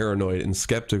be paranoid and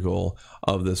skeptical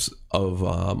of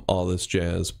all this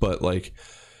jazz. But like.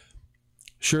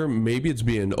 Sure, maybe it's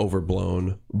being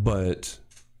overblown, but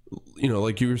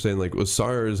like you were saying, like with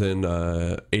SARS and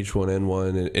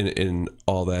H1N1 and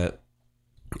all that,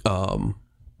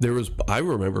 I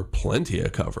remember plenty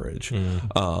of coverage,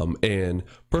 and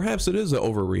perhaps it is an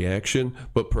overreaction,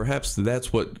 but perhaps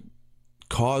that's what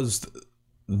caused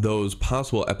those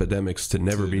possible epidemics to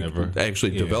never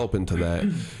develop into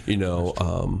that,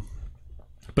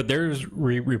 But there's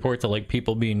reports of like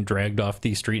people being dragged off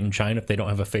the street in China if they don't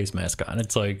have a face mask on.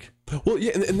 It's like, well,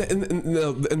 yeah,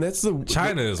 and that's the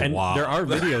China is wild. There are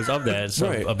videos of that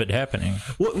right. of it happening.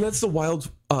 Well, and that's the wild,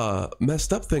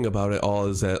 messed up thing about it all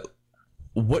is that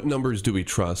what numbers do we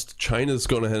trust? China's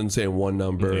going ahead and saying one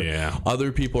number. Yeah.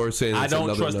 Other people are saying I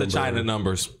don't trust the China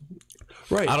numbers.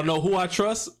 Right. I don't know who I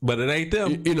trust, but it ain't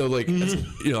them.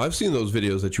 I've seen those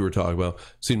videos that you were talking about.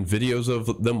 Seen videos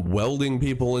of them welding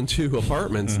people into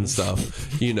apartments and stuff.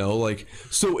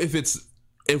 So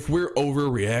if we're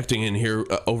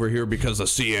overreacting over here because of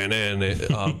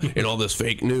CNN and all this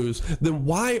fake news, then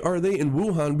why are they in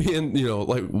Wuhan being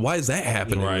why is that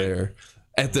happening there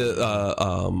at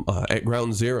the at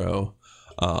Ground Zero?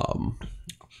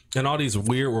 And all these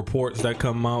weird reports that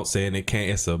come out saying it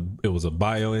was a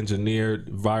bioengineered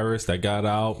virus that got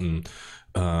out, and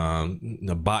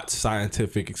the bot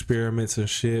scientific experiments and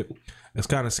shit. It's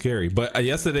kind of scary. But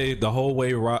yesterday, the whole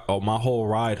way, my whole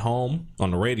ride home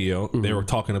on the radio, they were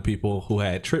talking to people who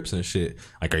had trips and shit.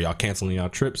 Like, are y'all canceling y'all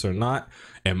trips or not?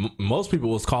 And most people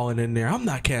was calling in there, I'm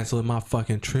not canceling my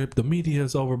fucking trip. The media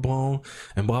is overblown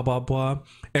and blah, blah, blah.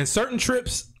 And certain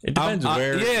trips, it depends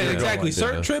where. Yeah, exactly.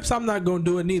 Certain trips, I'm not going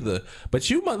to do it neither. But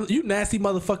you nasty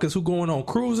motherfuckers who going on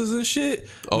cruises and shit.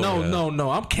 No.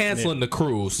 I'm canceling the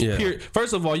cruise. Yeah.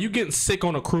 First of all, you getting sick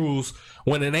on a cruise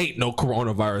when it ain't no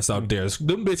coronavirus out there.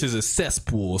 Them bitches is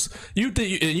cesspools. You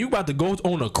about to go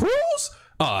on a cruise?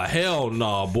 Oh, hell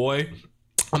no, boy.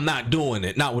 I'm not doing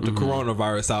it. Not with the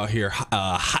coronavirus out here,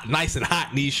 nice and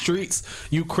hot in these streets.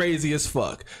 You crazy as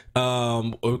fuck.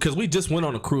 Because we just went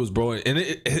on a cruise, bro, and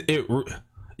it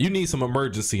you need some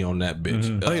emergency on that bitch.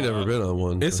 I ain't never been on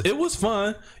one. It was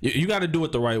fun. You got to do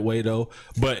it the right way though.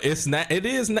 But it's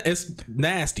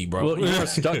nasty, bro. Well, you were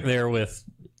stuck there with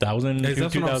 1,000 to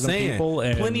 2,000 people,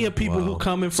 and plenty of people who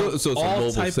coming from so it's all a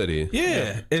mobile city.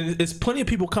 Yeah, and it's plenty of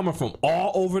people coming from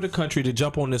all over the country to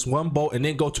jump on this one boat and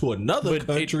then go to another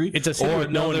country. It's a city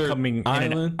with no one coming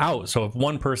island. In and out. So if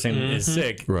one person is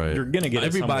sick, you're gonna get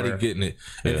everybody getting it,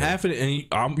 and half of it.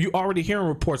 And you already hearing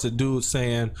reports of dudes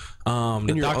saying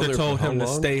the doctor told him to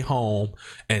stay home,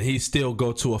 and he still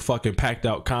go to a fucking packed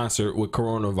out concert with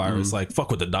coronavirus. Like, fuck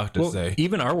what the doctor say.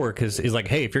 Even our work is like,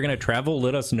 hey, if you're gonna travel,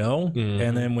 let us know,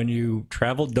 and then when you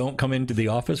travel, don't come into the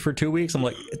office for 2 weeks. I'm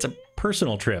like, it's a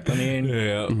personal trip. I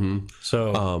mean,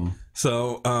 So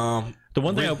the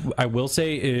one thing I will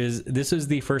say is this is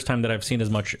the first time that I've seen as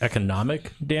much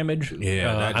economic damage.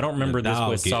 I don't remember this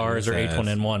with SARS or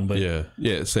H1N1, but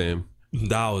yeah, same.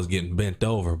 Dow was getting bent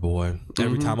over, boy.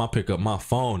 Every time I pick up my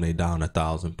phone, they down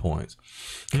 1,000 points.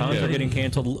 Cons are getting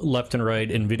canceled left and right.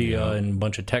 Nvidia and a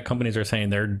bunch of tech companies are saying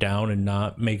they're down and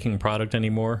not making product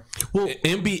anymore. Well,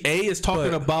 NBA is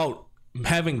talking about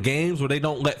having games where they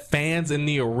don't let fans in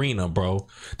the arena, bro.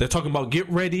 They're talking about get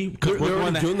ready because we're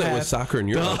already doing that with soccer in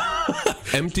Europe.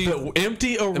 empty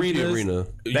arena.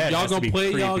 Y'all gonna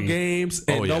play y'all games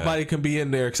and nobody can be in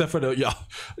there except for y'all.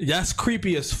 That's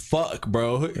creepy as fuck,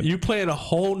 bro. You playing a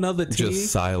whole nother team.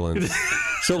 Just silence.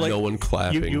 So like no one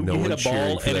clapping, no one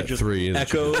cheering for that three.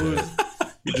 Echoes.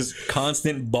 Just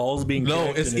constant balls being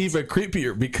no, it's even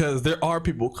creepier because there are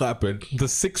people clapping. The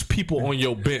 6 people on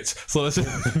your bench. So it's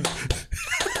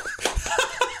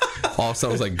all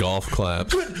sounds like golf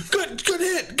claps. Good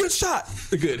hit, good shot,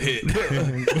 good hit,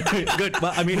 good.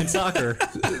 Well, I mean, in soccer,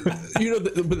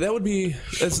 but that would be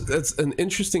that's an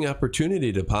interesting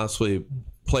opportunity to possibly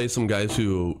play some guys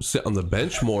who sit on the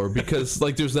bench more because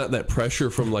like there's not that pressure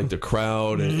from like the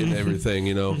crowd and everything,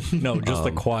 No, just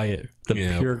the quiet,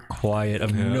 pure quiet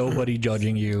of nobody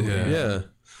judging you. Yeah.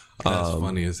 That's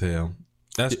funny as hell.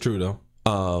 That's true though.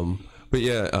 But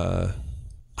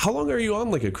how long are you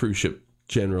on like a cruise ship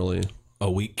generally? A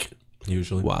week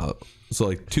usually. Wow. So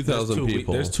like 2,000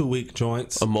 people. There's 2 week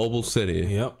joints. A mobile city.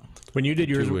 Yep. When you did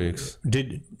yours, 2 weeks.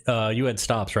 You had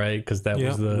stops, right? Because that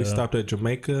was we stopped at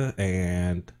Jamaica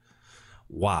and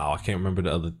I can't remember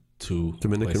the other 2.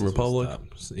 Dominican Republic,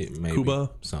 maybe, Cuba,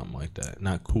 something like that.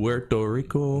 Not Puerto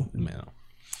Rico,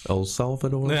 El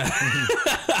Salvador.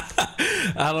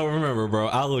 I don't remember, bro.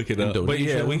 I'll look it up.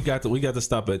 Indonesia. But we got to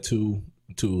stop at two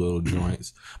little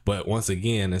joints. But once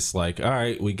again, it's like, all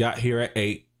right, we got here at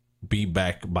 8. Be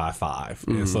back by 5,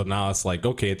 and so now it's like,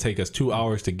 okay, it take us 2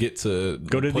 hours to get to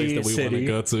the place that we want to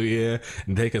go to,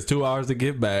 and take us 2 hours to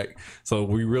get back. So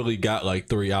we really got like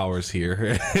 3 hours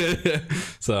here.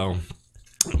 So,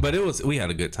 but we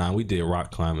had a good time. We did rock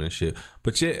climbing and shit.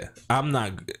 But I'm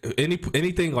not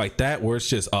anything like that where it's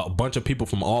just a bunch of people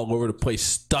from all over the place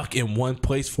stuck in one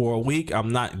place for a week.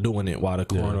 I'm not doing it while the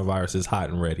coronavirus is hot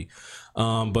and ready.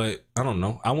 But I don't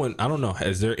know. I don't know.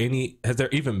 Has there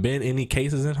even been any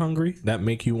cases in Hungary that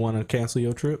make you want to cancel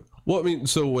your trip? Well, I mean,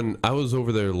 so when I was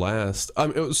over there last,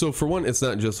 so for one, it's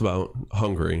not just about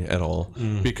Hungary at all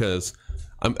because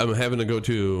I'm having to go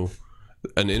to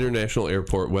an international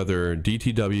airport, whether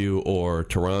DTW or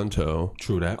Toronto.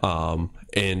 True that.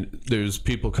 And there's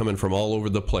people coming from all over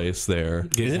the place there.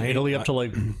 Isn't Italy up to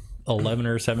like 11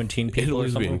 or 17 people?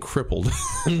 Italy's being crippled.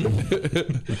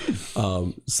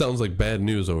 Sounds like bad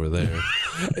news over there.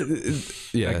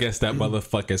 I guess that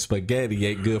motherfucking spaghetti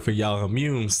ain't good for y'all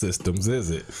immune systems,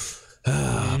 is it?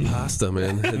 Pasta,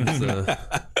 man.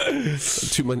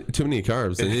 It's too many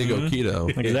carbs. They need to go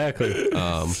keto. Exactly.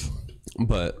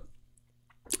 But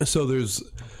so there's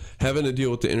having to deal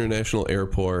with the international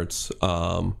airports.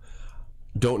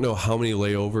 Don't know how many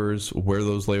layovers, where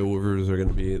those layovers are going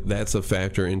to be. That's a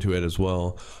factor into it as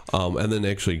well. And then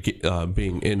actually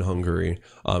being in Hungary,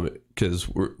 because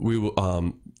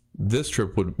this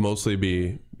trip would mostly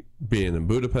be being in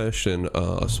Budapest and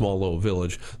a small little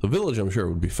village. The village, I'm sure,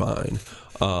 would be fine.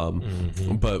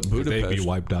 But Budapest, They'd be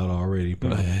wiped out already. But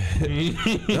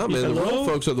no, man, the real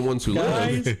folks are the ones who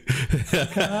live.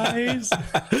 Guys.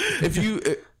 If you,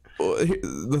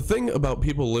 the thing about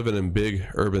people living in big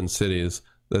urban cities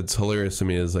that's hilarious to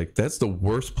me is like that's the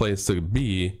worst place to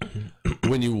be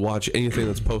when you watch anything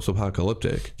that's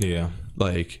post-apocalyptic. Yeah.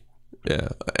 Like, yeah.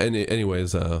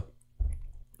 Anyways,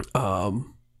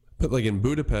 but like in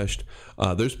Budapest,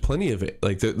 there's plenty of it.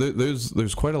 Like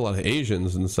there's quite a lot of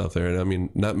Asians and stuff there. And I mean,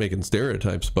 not making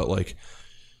stereotypes, but like,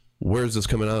 where's this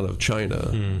coming out of?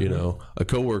 China? You know, a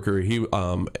coworker, he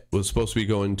was supposed to be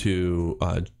going to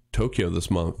Tokyo this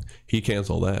month. He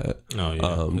canceled that. Oh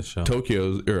yeah. For sure.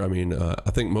 Tokyo's, or I mean, I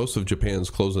think most of Japan's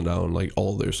closing down like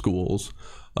all their schools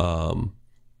and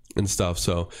stuff.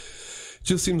 So it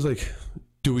just seems like,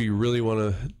 do we really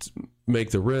want to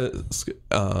make the risk?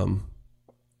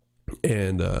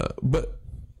 But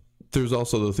there's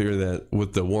also the theory that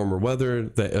with the warmer weather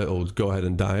that it'll go ahead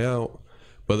and die out.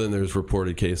 But then there's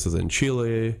reported cases in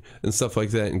Chile and stuff like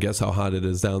that. And guess how hot it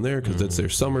is down there because it's their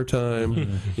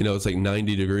summertime. You know, it's like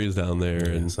 90 degrees down there.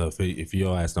 Yeah, and so if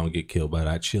your ass don't get killed by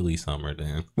that chilly summer,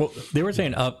 then Well, they were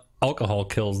saying alcohol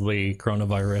kills the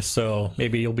coronavirus, so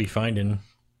maybe you'll be finding.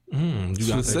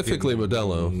 specifically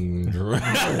Modelo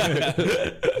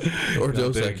or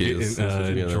Dos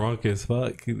Equis. Drunk as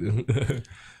fuck.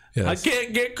 Yes. I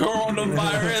can't get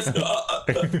coronavirus.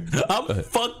 I'm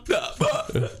fucked up.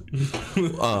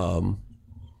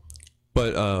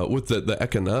 But with the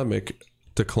economic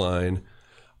decline,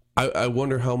 I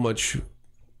wonder how much,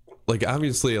 like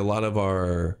obviously a lot of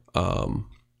our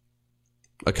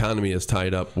economy is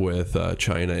tied up with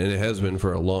China, and it has been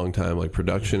for a long time, like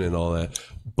production and all that.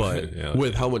 But Yeah.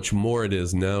 with how much more it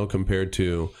is now compared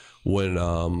to when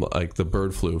like the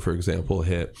bird flu, for example,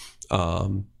 hit,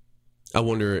 I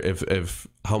wonder if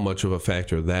how much of a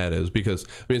factor that is, because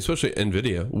I mean, especially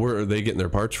Nvidia, where are they getting their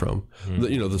parts from?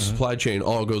 The supply chain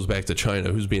all goes back to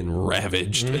China, who's being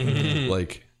ravaged.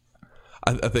 Like,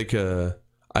 I think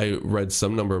I read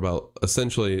some number about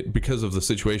essentially because of the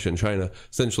situation in China,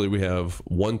 essentially we have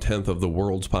 1/10 of the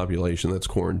world's population that's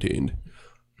quarantined.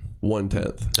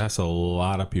 1/10. That's a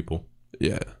lot of people.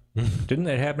 Yeah. Didn't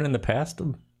that happen in the past?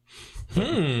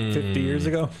 50 years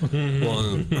ago?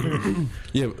 Well,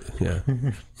 yeah.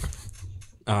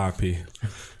 RP.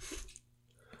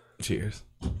 Cheers.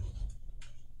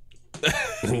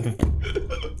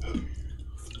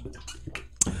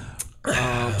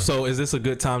 So is this a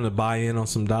good time to buy in on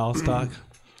some Dow stock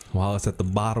while it's at the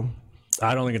bottom?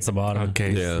 I don't think it's the bottom.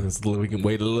 Okay, Yeah. we can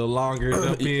wait a little longer.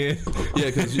 Jump in. Yeah,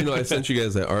 because I sent you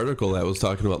guys that article that was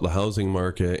talking about the housing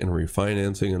market and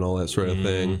refinancing and all that sort of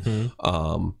thing.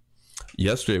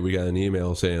 Yesterday we got an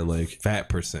email saying like Fat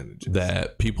percentage.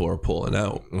 that people are pulling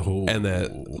out, Ooh. and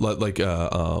that like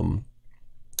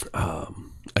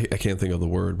I can't think of the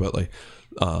word, but like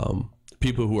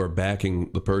people who are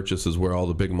backing the purchase is where all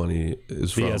the big money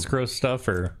is The from. escrow stuff,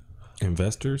 or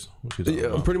Investors? What you talking Yeah,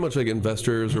 about? pretty much like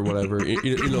investors or whatever.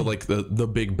 you know, like the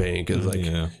big bank is like,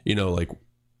 Yeah. like,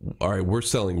 all right, we're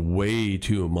selling way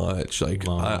too much. Like,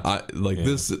 I like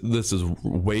this is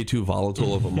way too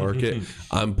volatile of a market.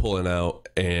 I'm pulling out,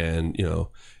 and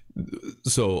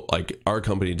so like our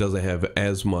company doesn't have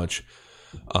as much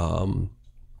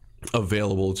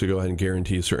available to go ahead and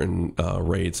guarantee certain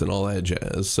rates and all that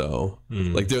jazz. So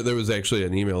like there was actually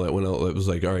an email that went out that was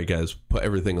like, all right guys, put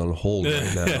everything on hold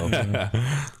right now.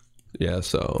 Yeah,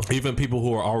 so Even people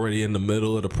who are already in the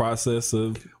middle of the process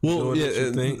of doing what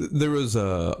you think? there was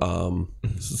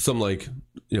some like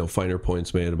finer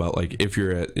points made about like if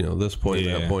you're at this point,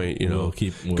 that point, we'll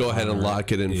go ahead and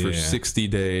lock it in for Yeah. 60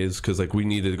 days because like we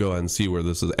need to go ahead and see where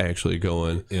this is actually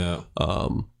going. Yeah.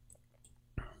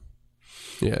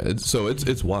 Yeah,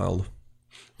 it's wild.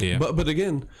 Yeah. But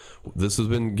again, this has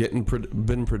been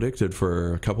been predicted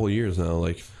for a couple of years now.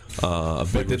 Like a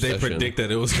big Did they recession. predict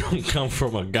that it was going to come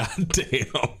from a goddamn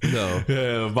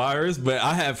No. virus? But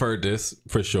I have heard this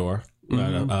for sure.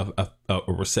 A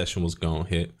recession was going to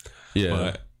hit. Yeah.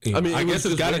 But, I mean, I it was guess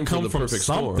it's just got to waiting for come the from perfect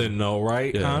something, storm. though,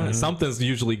 right? Yeah. Something's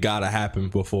usually got to happen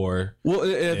before. Well,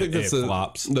 and I think that's it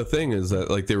flops. the thing is that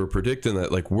like they were predicting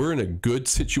that like we're in a good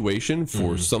situation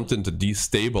for something to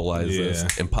destabilize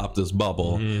this and pop this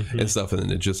bubble and stuff, and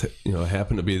then it just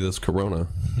happened to be this corona.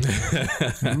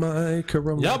 My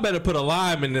corona. Y'all better put a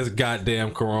lime in this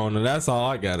goddamn corona. That's all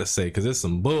I got to say, because it's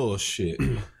some bullshit.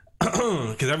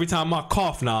 Because every time I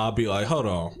cough now, I'll be like, hold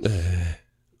on.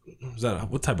 Was that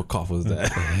what type of cough was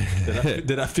that?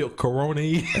 did I feel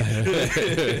corona-y?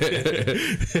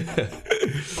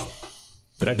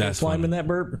 Did I take slime in that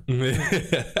burp?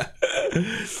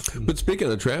 But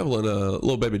speaking of traveling,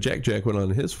 little baby Jack went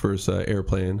on his first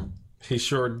airplane. He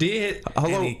sure did. How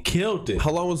long? And he killed it.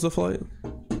 How long was the flight?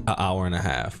 An hour and a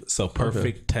half. So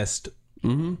perfect test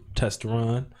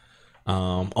run.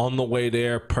 On the way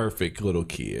there, perfect little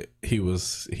kid. He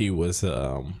was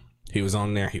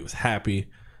on there. He was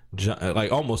happy.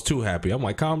 Like almost too happy. I'm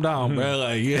like, calm down, bro.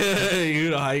 Like, yeah, you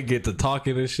know how you get to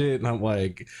talking and shit. And I'm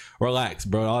like, relax,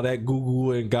 bro. All that goo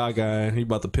goo and gaga, and he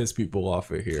about to piss people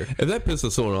off in here. If that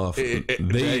pisses someone off, they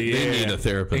need a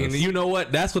therapist. And you know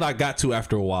what? That's what I got to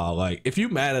after a while. Like, if you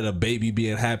mad at a baby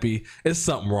being happy, it's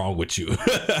something wrong with you.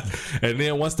 And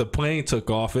then once the plane took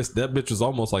off, that bitch was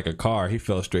almost like a car. He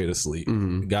fell straight asleep.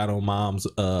 Got on mom's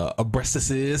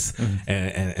breastises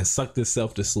and sucked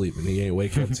himself to sleep. And he ain't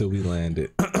wake up till we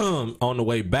landed. On the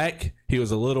way back, he was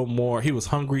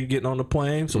hungry getting on the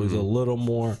plane, so he was a little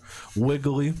more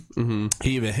wiggly.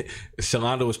 He even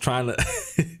Shalonda was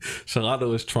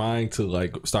trying to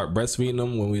like start breastfeeding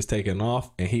him when we was taking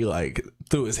off, and he like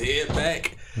threw his head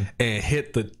back and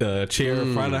hit the chair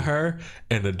in front of her,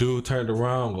 and the dude turned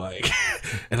around like,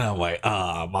 and I'm like,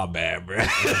 my bad, bro.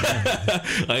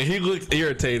 Like, he looked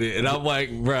irritated, and I'm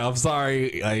like, bro, I'm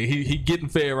sorry. Like, he getting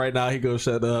fed right now. He gonna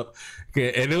shut up.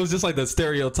 And it was just like the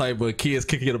stereotype of kids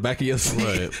kicking in the back of your seat.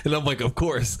 Right. And I'm like, of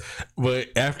course. But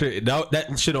after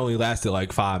that shit only lasted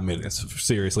like 5 minutes,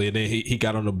 seriously. And then he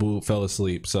got on the boob, fell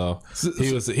asleep. So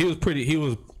he was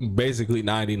basically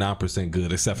 99%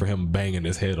 good, except for him banging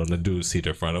his head on the dude's seat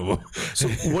in front of him. So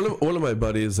one of my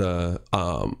buddies,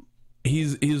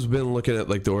 he's been looking at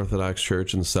like the Orthodox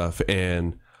Church and stuff,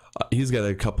 and he's got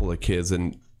a couple of kids,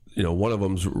 and you know, one of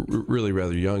them's really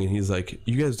rather young, and he's like,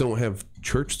 you guys don't have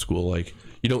church school. Like,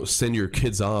 you don't send your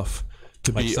kids off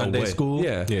to like be Sunday away. School.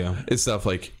 Yeah. It's stuff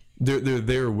like they're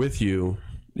there with you,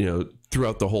 you know,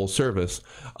 throughout the whole service.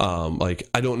 Like,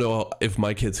 I don't know if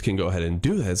my kids can go ahead and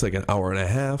do that. It's like an hour and a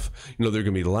half. You know, they're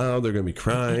gonna be loud, they're gonna be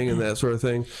crying and that sort of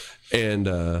thing.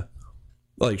 And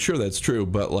like, sure, that's true,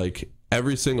 but like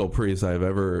every single priest I've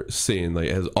ever seen like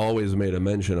has always made a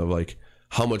mention of like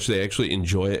how much they actually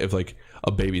enjoy it if like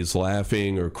a baby's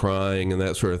laughing or crying and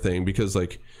that sort of thing, because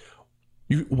like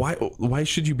why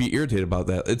should you be irritated about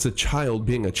that? It's a child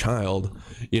being a child,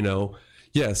 you know.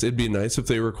 Yes, it'd be nice if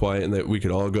they were quiet and that we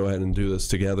could all go ahead and do this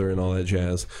together and all that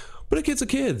jazz, but a kid's a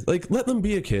kid. Like, let them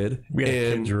be a kid. We had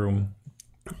a kid's room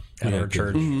at our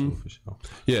church.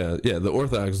 Yeah, the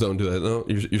Orthodox don't do that. No,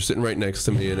 you're sitting right next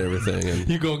to me and everything. And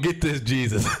You gonna get this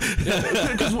Jesus.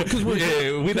 Because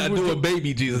we're not doing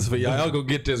baby Jesus for y'all. Y'all gonna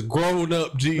get this grown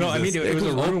up Jesus. No, I mean, it was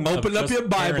a room. Open up your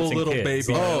Bible, little kids,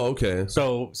 baby. you know? oh, okay.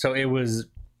 So it was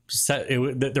set.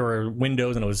 There were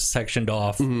windows and it was sectioned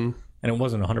off, and it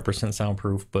wasn't 100%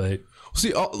 soundproof, but.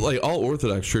 See, all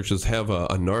Orthodox churches have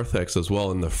a narthex as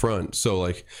well in the front. So,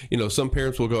 like, you know, some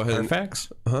parents will go ahead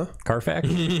Carfax?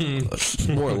 Carfax?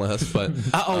 more or less. But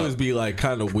I always be like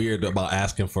kind of weird about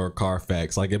asking for a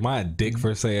Carfax. Like, am I a dick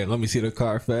for saying, let me see the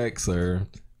Carfax? Or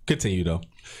continue though.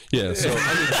 yeah, so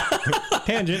I mean,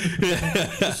 Tangent.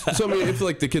 so I mean, if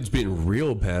like the kid's being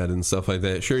real bad and stuff like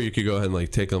that, sure, you could go ahead and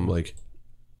like take them like,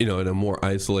 you know, in a more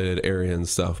isolated area and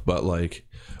stuff. But like,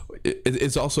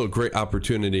 it's also a great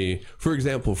opportunity, for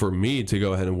example, for me to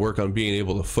go ahead and work on being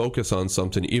able to focus on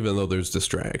something, even though there's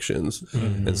distractions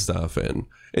and stuff. And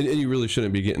you really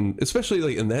shouldn't be getting, especially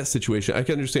like in that situation. I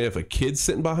can understand if a kid's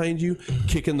sitting behind you,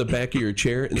 kicking the back of your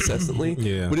chair incessantly.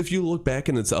 Yeah. But if you look back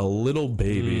and it's a little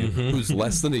baby who's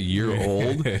less than a year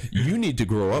old, you need to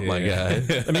grow up, my guy.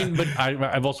 I mean, but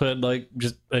I've also had like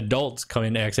just adults come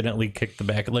in and accidentally kick the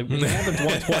back. Like, it happens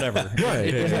once, whatever.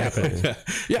 Right. It happens.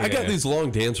 Yeah, I got these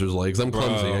long dancer's legs. I'm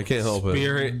clumsy. I can't help it.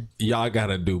 Spirit, y'all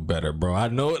gotta do better, bro. I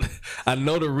know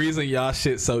the reason y'all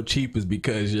shit so cheap is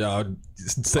because y'all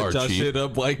set y'all cheap. shit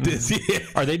up like this. Yeah.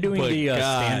 Are they doing But the God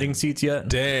standing seats yet?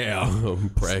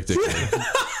 Damn. Practically.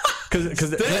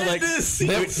 Because like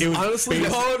Honestly,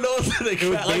 hold on to the it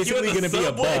was basically going to be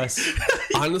a bus.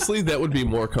 honestly, that would be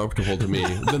more comfortable to me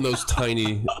than those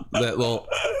tiny,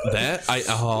 that's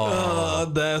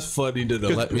funny to know.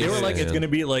 Let me They were like, it's going to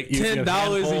be like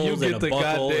 $10 and you get the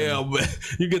goddamn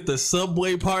you get the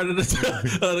subway part of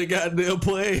the goddamn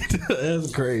plane.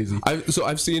 That's crazy.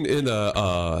 I've seen in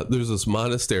there's this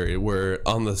monastery where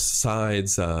on the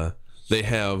sides they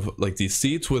have like these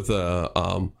seats with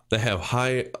they have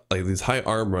these high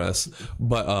armrests,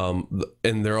 but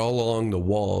and they're all along the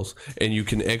walls, and you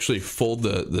can actually fold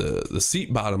the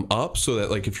seat bottom up so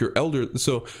that like if you're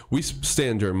so we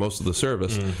stand during most of the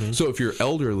service, so if you're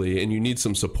elderly and you need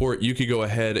some support, you could go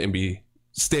ahead and be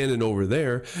standing over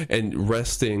there and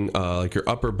resting like your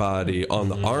upper body on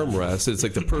the armrest. It's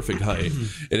like the perfect height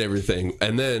and everything.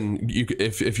 And then you,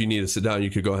 if you need to sit down, you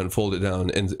could go ahead and fold it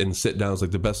down and sit down. It's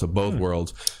like the best of both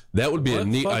worlds. That would be a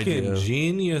neat idea.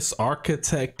 Genius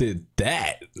architected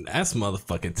that. That's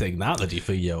motherfucking technology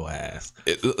for your ass.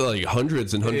 Like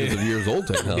hundreds and hundreds of years old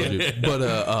technology.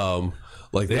 But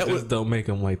like They that just don't make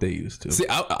them like they used to. see,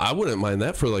 I wouldn't mind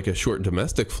that for like a short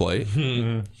domestic flight.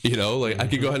 You know, like I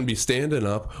could go ahead and be standing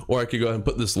up, or I could go ahead and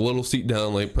put this little seat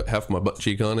down, like put half my butt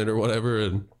cheek on it or whatever.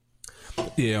 And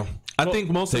Yeah, I think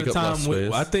most of take the up less time,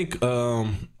 space. I think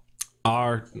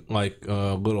our like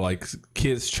little like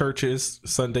kids churches,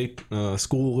 Sunday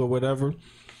school or whatever,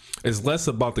 is less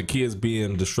about the kids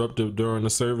being disruptive during the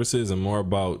services and more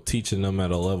about teaching them at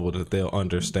a level that they'll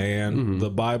understand the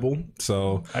Bible.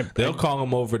 So they'll call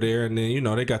them over there, and then you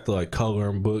know they got the like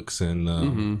coloring books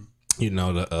and you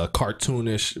know the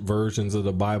cartoonish versions of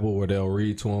the Bible where they'll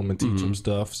read to them and teach them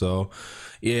stuff. So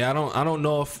yeah, I don't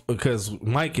know if, because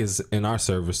Mike is in our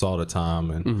service all the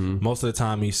time, and most of the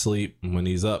time he's asleep. When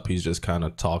he's up, he's just kind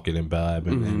of talking and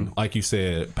vibing. And like you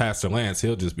said, Pastor Lance,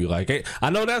 he'll just be like, "Hey, I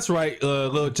know that's right,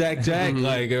 little Jack,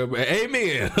 like,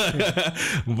 amen."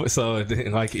 So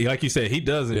like you said, he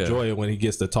does enjoy it when he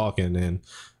gets to talking, and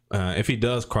if he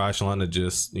does cry, Shalana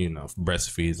just, you know,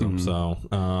 breastfeeds him. So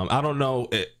I don't know,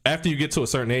 after you get to a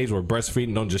certain age where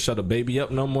breastfeeding don't just shut a baby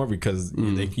up no more, because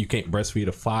you can't breastfeed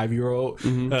a 5-year-old.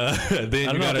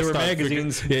 Then you gotta start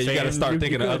magazines. you gotta start you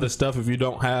thinking of could. other stuff if you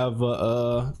don't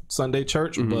have Sunday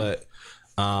church. But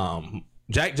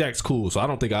Jack's cool, so I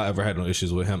don't think I ever had no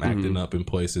issues with him acting up in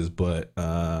places. But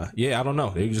yeah, I don't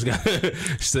know. You just gotta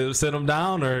sit him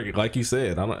down, or like you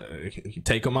said,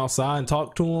 take him outside and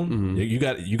talk to him. You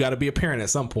got to be a parent at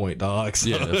some point, dog. So.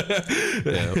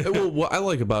 yeah. Well, what I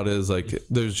like about it is like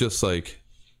there's just like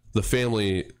the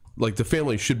family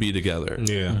should be together.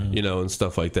 Yeah. You know, and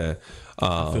stuff like that.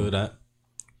 I feel that.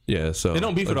 Yeah, so It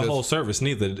don't be for like the whole service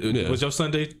neither. Was your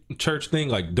Sunday church thing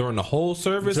like during the whole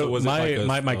service, or was my it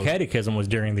like my catechism was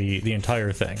during the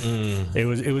entire thing. It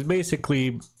was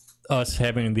basically us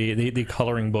having the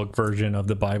coloring book version of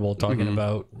the Bible, talking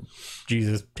about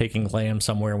Jesus taking lambs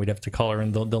somewhere, and we'd have to color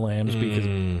in the lambs because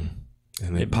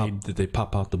And did they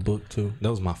pop out the book too?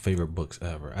 That was my favorite books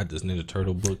ever. I just Ninja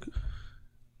Turtle book.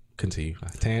 Continue.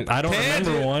 I don't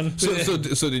remember one. So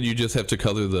did you just have to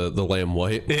color the lamb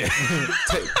white? Yeah.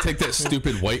 take that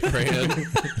stupid white crayon.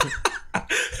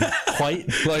 White,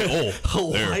 Like,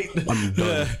 White. I'm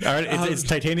done. all right, it's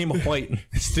titanium white.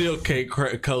 Still can't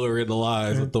color in the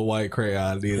lines with the white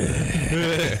crayon either.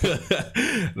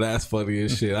 That's funny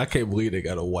as shit. I can't believe they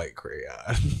got a white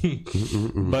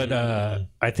crayon. But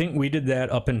I think we did that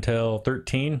up until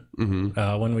 13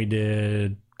 when we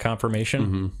did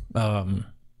confirmation.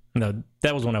 No,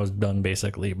 that was when I was done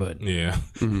basically. But Yeah.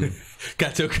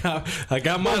 I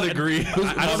got my degree.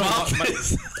 I don't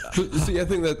know. See, I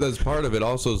think that's part of it.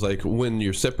 Also, is like when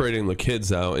you're separating the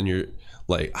kids out, and you're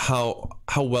like, how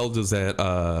well does that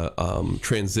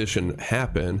transition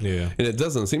happen? Yeah. And it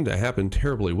doesn't seem to happen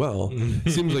terribly well.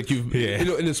 It seems like you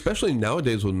know, and especially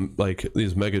nowadays with like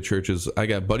these mega churches, I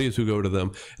got buddies who go to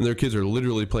them, and their kids are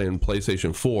literally playing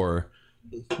PlayStation 4.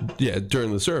 Yeah,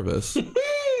 during the service.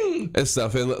 And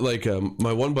stuff, and like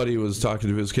my one buddy was talking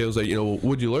to his kid, was like, you know,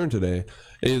 what'd you learn today?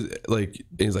 And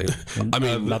he's like, I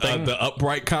mean, nothing. The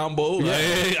upright combo.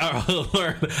 Yeah,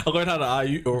 I learned how to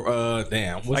IU or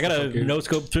damn. I got a no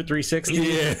scope 360.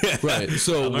 Yeah, right.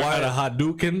 So why the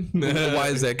Hadouken? why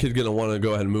is that kid gonna want to go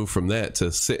ahead and move from that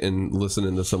to sit and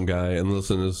listening to some guy and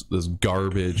listen to this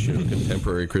garbage, you know,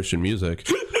 contemporary Christian music?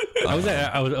 I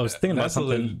was thinking about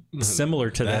something similar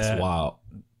to That's that wild.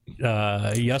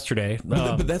 Yesterday.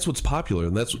 But that's what's popular,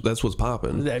 and that's what's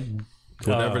popping.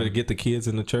 Whatever to get the kids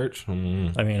in the church. I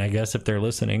mean, I guess if they're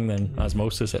listening, then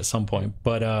osmosis at some point.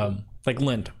 But like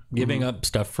Lent, giving up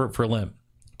stuff for Lent,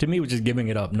 to me, was just giving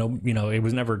it up. No, you know, it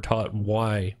was never taught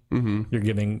why you're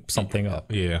giving something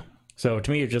up. Yeah. So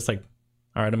to me, it's just like,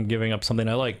 all right, I'm giving up something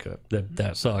I like.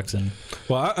 That sucks. And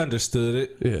Well, I understood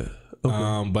it. Yeah.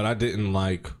 But I didn't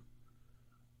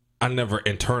I never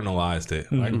internalized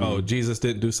it. Like, oh, Jesus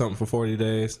didn't do something for 40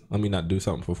 days. Let me not do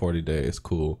something for 40 days.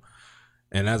 Cool.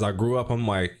 And as I grew up, I'm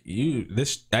like,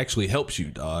 this actually helps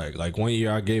you, dog. Like 1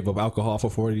 year I gave up alcohol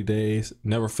for 40 days.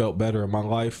 Never felt better in my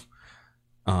life.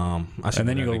 And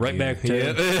then you go right back to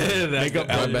Right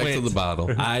back to the bottle.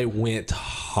 I went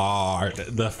hard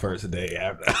the first day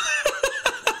after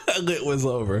it was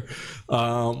over.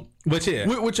 But yeah,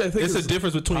 Which I think it's is a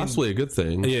difference between possibly a good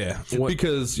thing. Yeah.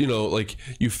 Because, you know, like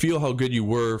you feel how good you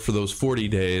were for those 40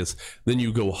 days, then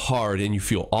you go hard and you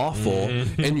feel awful,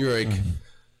 and you're like,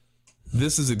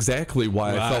 this is exactly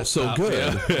why I felt so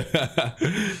good.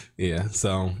 Yeah.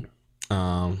 So,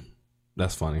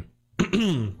 that's funny.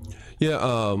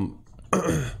 Yeah.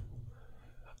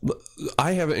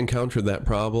 I haven't encountered that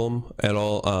problem at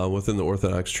all within the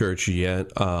Orthodox Church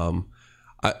yet.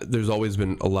 There's always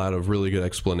been a lot of really good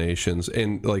explanations,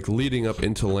 and like leading up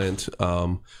into Lent,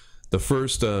 the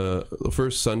first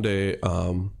Sunday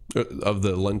of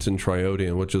the Lenten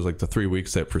Triodion, which is like the 3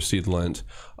 weeks that precede Lent,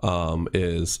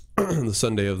 is the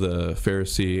Sunday of the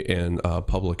Pharisee and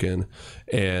publican,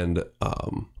 and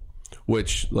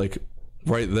which like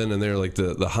right then and there, like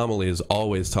the homily is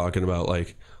always talking about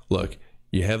like, look,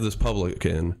 you have this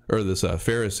publican or this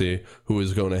Pharisee who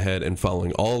was going ahead and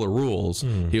following all the rules.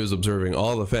 He was observing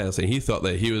all the fasts, and he thought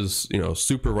that he was,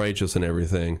 super righteous and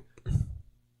everything,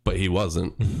 but he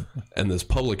wasn't. And this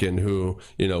publican who,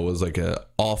 was like a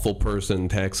awful person,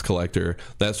 tax collector,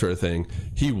 that sort of thing,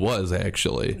 he was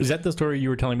actually. Is that the story you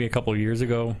were telling me a couple of years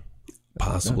ago?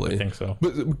 Possibly. I think so.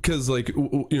 But because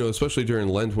especially during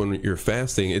Lent when you're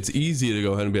fasting, it's easy to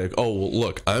go ahead and be like, oh, well,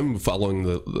 look, I'm following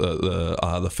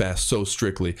the fast so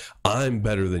strictly, I'm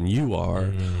better than you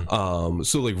are.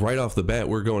 So like right off the bat,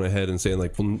 we're going ahead and saying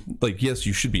like, well, like, yes,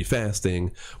 you should be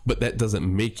fasting, but that doesn't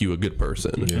make you a good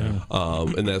person.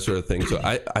 And that sort of thing. So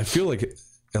I feel like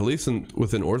at least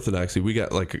within Orthodoxy, we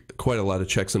got like quite a lot of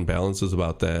checks and balances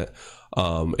about that.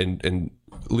 And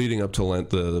leading up to Lent,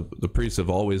 the priests have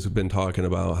always been talking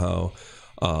about how,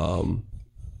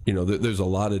 there's a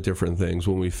lot of different things.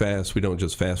 When we fast, we don't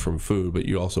just fast from food, but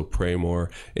you also pray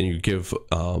more and you give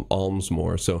alms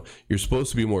more. So you're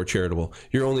supposed to be more charitable.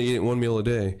 You're only eating one meal a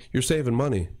day. You're saving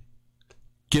money.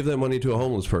 Give that money to a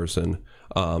homeless person.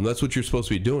 That's what you're supposed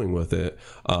to be doing with it.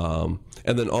 And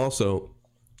then also,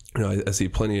 I see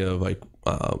plenty of like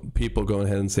people going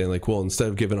ahead and saying like, well, instead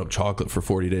of giving up chocolate for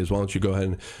 40 days, why don't you go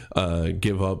ahead and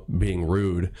give up being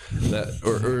rude,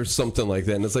 or something like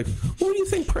that. And it's like, what do you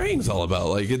think praying's all about?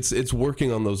 Like it's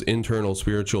working on those internal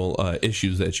spiritual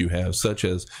issues that you have, such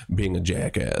as being a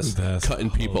jackass, cutting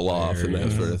people off, and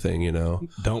that sort of thing.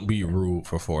 Don't be rude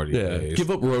for 40 days.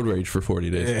 Give up road rage for 40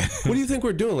 days. Yeah. What do you think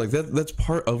we're doing? Like that's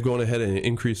part of going ahead and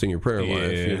increasing your prayer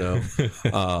life.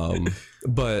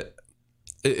 But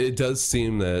it does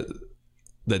seem that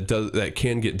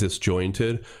can get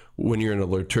disjointed when you're in a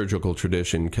liturgical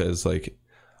tradition, because like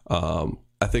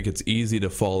I think it's easy to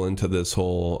fall into this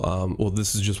whole well,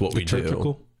 this is just what we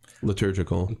do.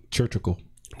 Liturgical,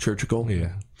 churchical,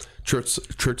 yeah,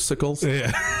 churchsicles,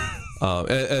 yeah.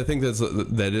 And I think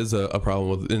that is a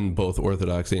problem within both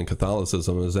Orthodoxy and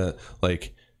Catholicism, is that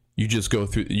like you just go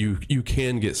through, you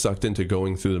can get sucked into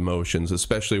going through the motions,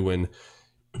 especially when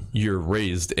you're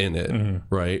raised in it,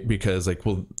 right? Because like,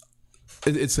 well,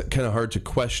 it's kind of hard to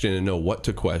question and know what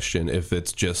to question if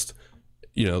it's just,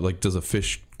 like, does a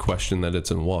fish question that it's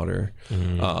in water?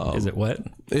 Is it wet?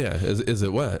 Yeah, is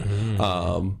it wet?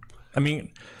 I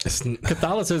mean,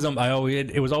 Catholicism,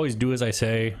 it was always do as I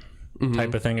say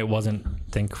type of thing. It wasn't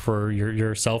think for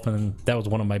yourself, and that was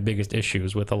one of my biggest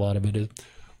issues with a lot of it.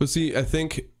 But see, I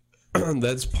think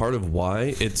that's part of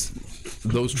why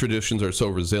those traditions are so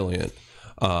resilient.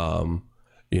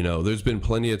 There's been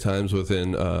plenty of times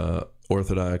within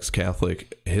Orthodox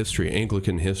Catholic history,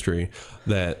 Anglican history,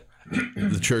 that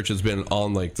the church has been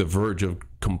on like the verge of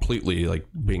completely like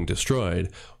being destroyed.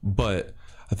 But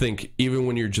I think even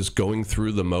when you're just going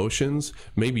through the motions,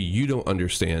 maybe you don't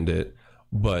understand it,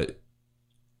 but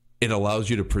it allows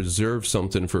you to preserve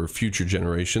something for future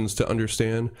generations to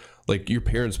understand. Like your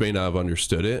parents may not have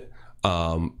understood it.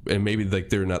 And maybe like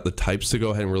they're not the types to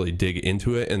go ahead and really dig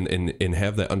into it and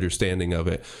have that understanding of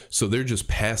it. So they're just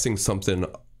passing something,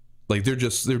 like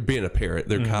they're being a parrot.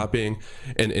 They're copying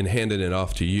and handing it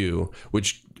off to you,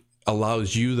 which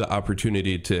allows you the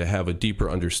opportunity to have a deeper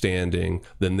understanding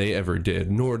than they ever did,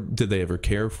 nor did they ever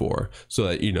care for, so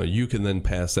that, you can then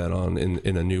pass that on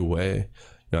in a new way.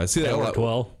 I see that a lot.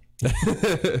 Well,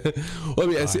 I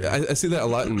mean, I see that a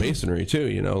lot in Masonry too,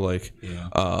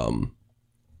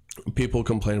 people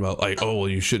complain about like, oh, well,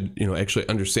 you should, actually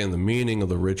understand the meaning of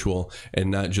the ritual and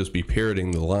not just be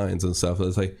parroting the lines and stuff. And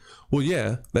it's like, well,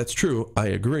 yeah, that's true. I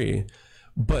agree.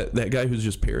 But that guy who's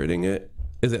just parroting it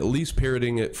is at least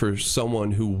parroting it for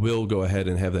someone who will go ahead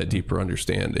and have that deeper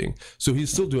understanding. So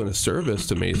he's still doing a service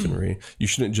to Masonry. You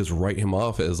shouldn't just write him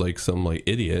off as like some like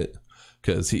idiot,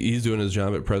 because he's doing his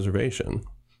job at preservation.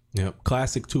 Yep.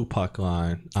 Classic Tupac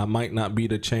line. I might not be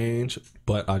the change,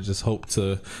 but I just hope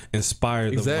to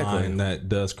inspire the mind that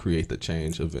does create the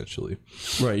change eventually.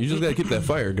 Right. You just got to keep that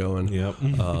fire going. Yep.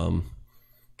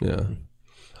 Yeah.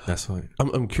 That's fine.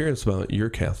 I'm curious about your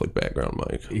Catholic background,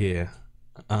 Mike. Yeah.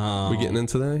 We getting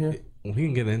into that here? we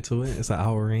can get into it. It's an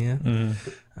hour in.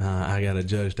 I gotta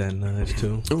judge that nudge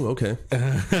too. Oh, okay.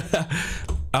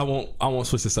 I won't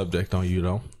switch the subject on you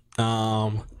though.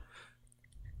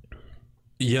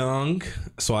 Young,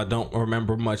 so I don't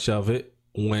remember much of it.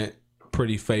 Went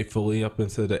pretty faithfully up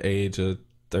into the age of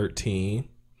 13.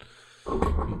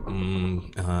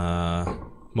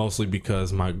 Mostly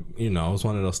because it was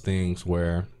one of those things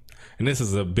where, and this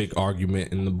is a big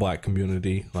argument in the black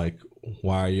community, like,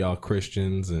 why are y'all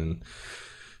Christians? And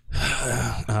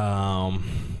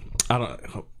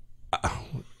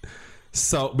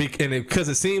because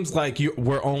it seems like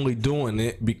we're only doing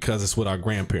it because it's what our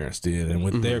grandparents did and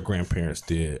what their grandparents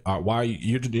did. Why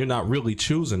you're not really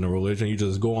choosing the religion, you're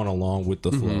just going along with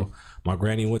the flow. My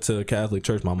granny went to the Catholic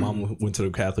church. My mom went to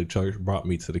the Catholic church, brought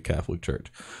me to the Catholic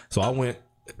church. So I went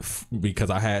because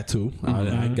I had to.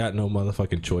 I got no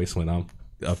motherfucking choice when I'm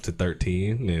up to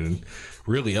 13 and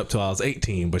really up till I was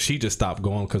 18. But she just stopped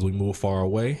going because we moved far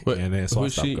away. And then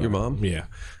was she your mom? Yeah.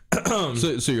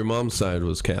 So your mom's side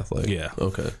was Catholic? Yeah.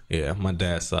 Okay. Yeah, my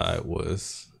dad's side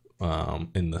was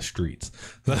in the streets.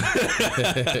 Yeah,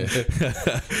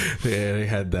 they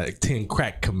had that 10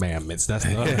 crack commandments. That's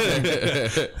not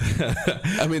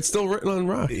I mean, it's still written on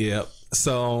rock. Yep.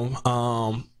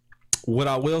 So what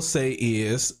I will say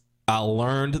is I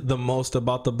learned the most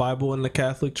about the Bible in the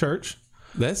Catholic Church.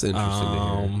 That's interesting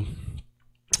to hear.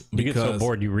 You get so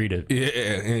bored you read it. Yeah,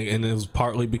 and it was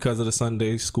partly because of the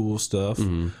Sunday school stuff,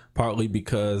 partly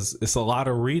because it's a lot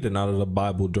of reading out of the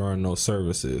Bible during those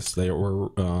services. They were,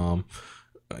 a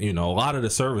lot of the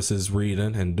services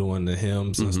reading and doing the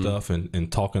hymns and stuff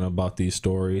and talking about these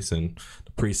stories, and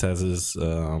the priest has his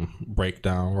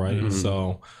breakdown, right?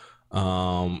 So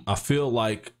I feel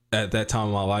like at that time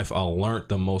of my life, I learned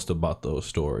the most about those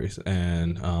stories.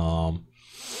 And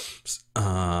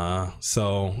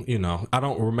so I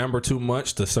don't remember too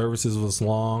much. The services was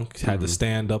long, had to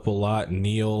stand up a lot,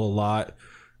 kneel a lot,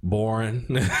 boring.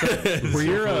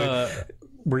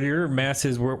 Were your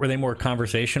masses, were they more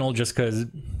conversational? Just because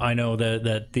I know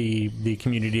that the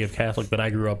community of Catholic that I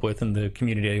grew up with and the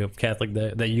community of Catholic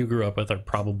that you grew up with are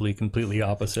probably completely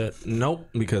opposite. Nope,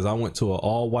 because I went to an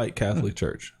all-white Catholic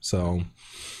church. So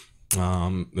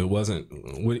it wasn't,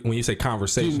 when you say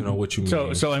conversational, what you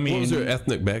mean? So I mean, what was their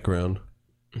ethnic background?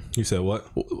 You said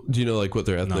what? Do you know like what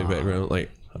their ethnic background,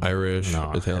 like Irish,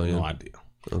 Italian? I have no idea.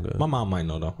 Okay. My mom might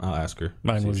know though. I'll ask her.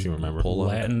 Mine was if she remember.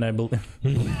 Latin, I believe.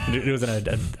 It was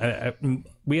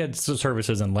we had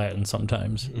services in Latin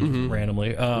sometimes,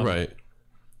 randomly. Right.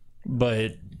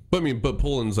 But I mean,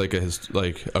 Poland's like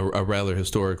a rather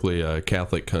historically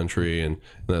Catholic country and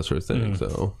that sort of thing.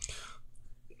 So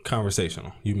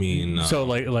conversational. You mean? So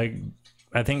like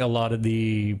I think a lot of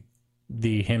the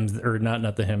hymns, or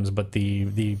not the hymns, but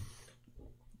the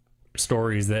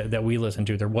stories that we listened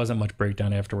to, there wasn't much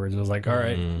breakdown afterwards. It was like, all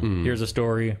right, here's a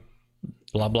story,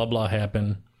 blah blah blah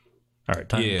happened. All right,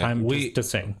 time to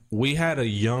sing. We had a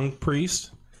young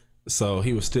priest, so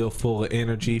he was still full of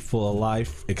energy, full of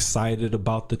life, excited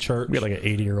about the church. We had like an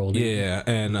 80-year-old. Yeah,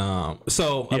 and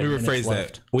so let me rephrase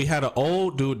that. We had an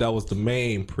old dude that was the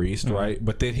main priest, right?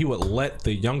 But then he would let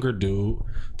the younger dude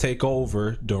take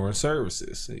over during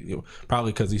services,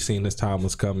 probably because he seen this time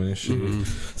was coming and shit.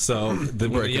 So when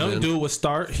the young dude would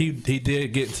start, he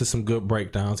did get into some good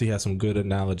breakdowns. He had some good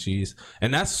analogies,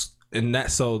 and that's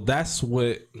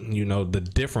what the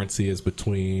difference is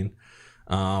between.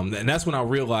 And that's when I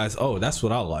realized, that's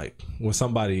what I like when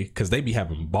somebody, because they be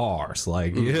having bars,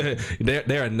 like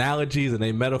their analogies and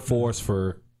they metaphors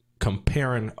for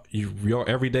comparing your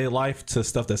everyday life to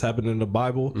stuff that's happening in the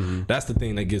Bible. That's the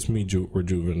thing that gets me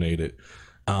rejuvenated.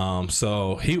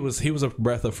 So he was a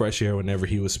breath of fresh air whenever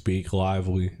he would speak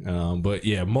lively. But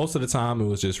yeah, most of the time it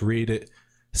was just read it,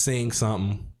 sing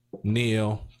something,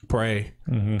 kneel, pray,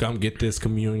 come get this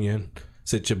communion,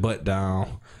 sit your butt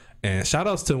down. And shout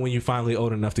outs to when you finally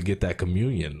old enough to get that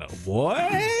communion though. Boy.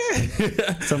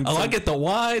 I get the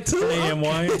wine too. AM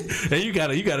wine. And you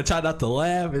gotta try not to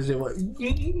laugh and shit. Like,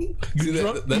 you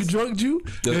drunk Jew?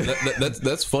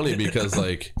 That's funny because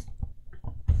like,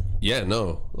 yeah,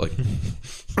 no, like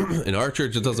in our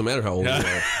church it doesn't matter how old you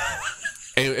are.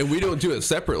 And we don't do it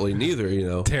separately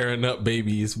neither, tearing up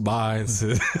babies' minds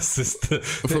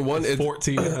for one,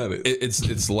 1400.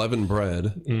 It's leavened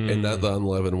bread and not the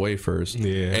unleavened wafers.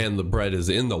 Yeah, and the bread is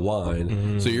in the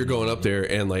wine. So you're going up there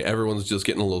and like everyone's just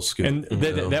getting a little scoop. And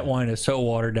that wine is so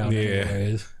watered down.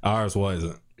 Anyways. Ours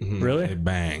wasn't. Really? It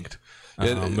banged. But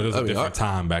it was a different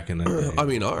time back in the day. I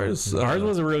mean, ours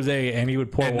was a rosé, and he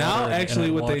would pour. And water now,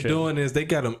 actually, what they're doing is they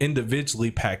got them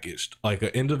individually packaged, like an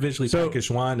individually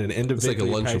packaged wine and individually. It's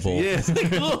like a Lunchable. Yeah,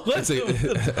 it's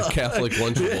a Catholic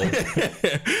Lunchable.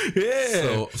 Yeah,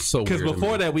 so Because weird to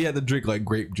before me. that, we had to drink like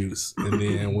grape juice, and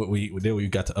then we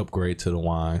got to upgrade to the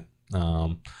wine.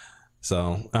 I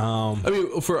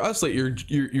mean, for us, like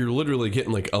you're literally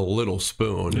getting like a little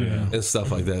spoon and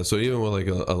stuff like that. So even with like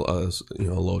a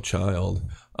little child,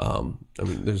 I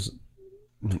mean, there's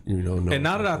no. And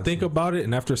now that I think about it,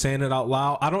 and after saying it out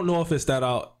loud, I don't know if it's that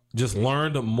I just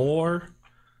learned more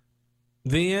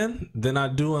than I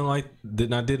do in like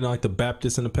than I did in like the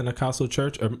Baptist and the Pentecostal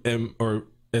church, or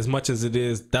as much as it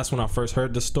is, that's when I first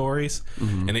heard the stories,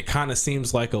 and it kind of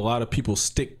seems like a lot of people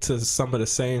stick to some of the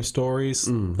same stories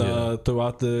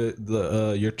throughout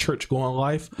the your church going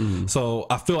life. So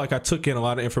I feel like I took in a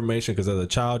lot of information because as a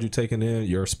child, you're taking in,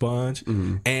 you're a sponge,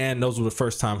 and those were the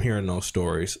first time hearing those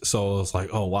stories. So it's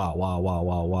like, oh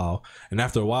wow, and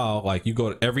after a while, like you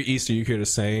go to every Easter, you hear the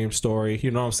same story.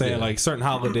 You know what I'm saying? Like certain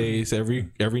holidays,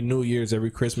 every New Year's, every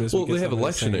Christmas. Well, we get they have some of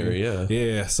the same. lectionary,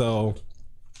 yeah. So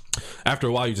after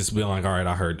a while, you just be like, all right,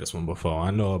 I heard this one before. I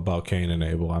know about Cain and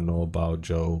Abel. I know about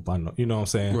Job. I know, you know what I'm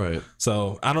saying? Right.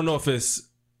 So I don't know if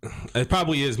it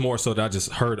probably is more so that I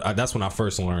just heard, that's when I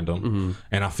first learned them.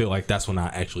 And I feel like that's when I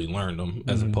actually learned them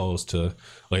as opposed to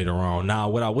later on. Now,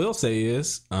 what I will say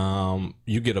is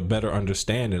you get a better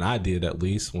understanding. I did, at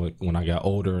least when I got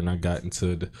older and I got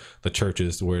into the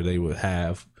churches where they would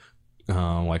have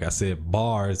like I said,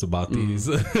 bars about these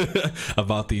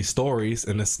about these stories.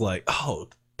 And it's like, oh,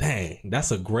 dang,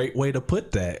 that's a great way to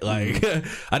put that. Like,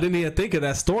 I didn't even think of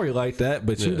that story like that,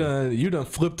 but you done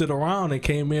flipped it around and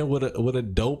came in with a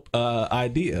dope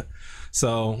idea.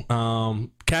 So,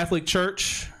 Catholic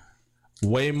Church,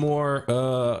 way more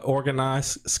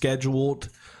organized, scheduled.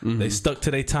 They stuck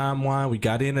to their timeline. We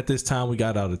got in at this time. We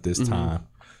got out at this time.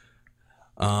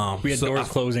 We had doors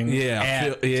closing.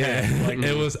 Yeah, 10. Like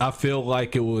it was. I feel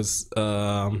like it was.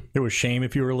 It was shame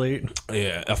if you were late.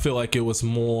 Yeah, I feel like it was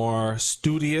more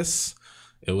studious.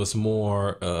 It was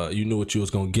more. You knew what you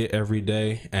was gonna get every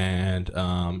day, and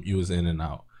you was in and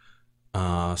out.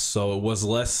 So it was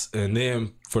less. And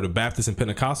then for the Baptist and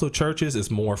Pentecostal churches,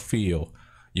 it's more feel.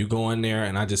 You go in there,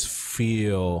 and I just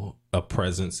feel a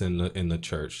presence in the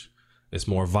church. It's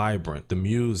more vibrant. The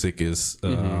music is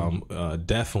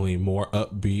definitely more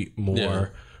upbeat,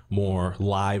 more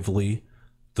lively.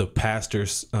 The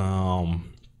pastor's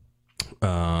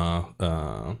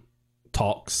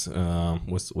talks,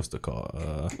 what's the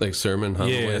call? Like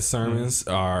sermon. Sermons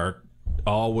are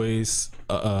always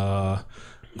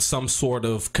some sort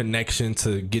of connection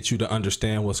to get you to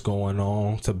understand what's going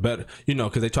on, to better,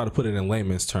 because they try to put it in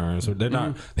layman's terms. They're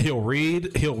not. He'll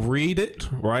read it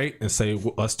right and say,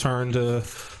 let's turn to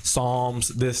Psalms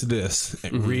this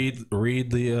and read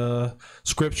the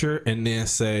scripture, and then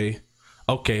say,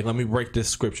 okay, let me break this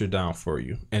scripture down for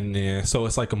you. And then so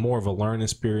it's like more of a learning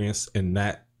experience in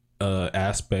that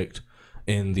aspect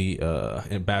in the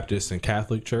in Baptist and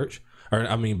Catholic church, or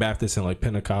I mean Baptist and like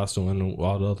Pentecostal and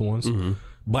all the other ones.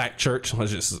 Black church,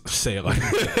 let's just say it like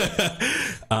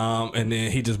and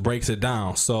then he just breaks it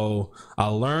down. So I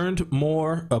learned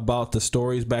more about the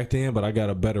stories back then, but I got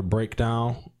a better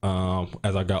breakdown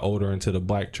as I got older into the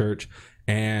black church,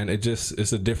 and it's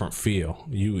a different feel.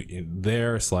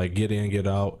 There it's like get in, get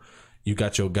out. You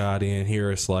got your God in. Here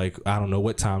it's like, I don't know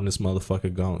what time this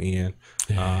motherfucker gonna end,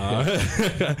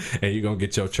 and you're gonna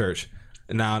get your church.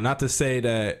 Now, not to say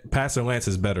that Pastor Lance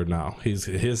is better now. He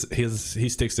sticks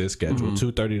to his schedule,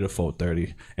 2:30 to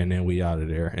 4:30, and then we out of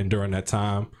there. And during that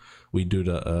time, we do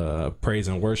the praise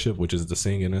and worship, which is the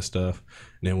singing and stuff.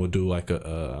 And then we'll do like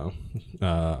the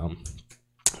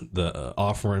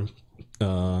offering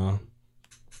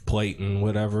plate and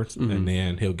whatever, and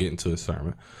then he'll get into his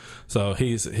sermon. So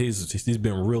he's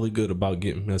been really good about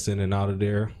getting us in and out of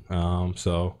there.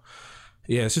 So.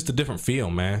 Yeah, it's just a different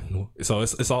feel, man. So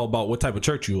it's all about what type of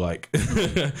church you like.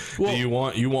 Well, do you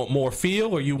want more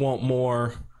feel, or you want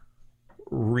more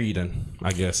reading,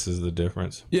 I guess is the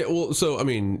difference. Yeah, well, so I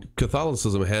mean,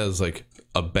 Catholicism has like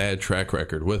a bad track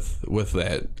record with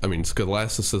that. I mean,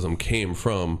 scholasticism came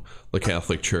from the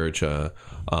Catholic Church.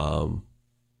 When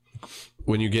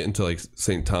you get into like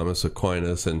St. Thomas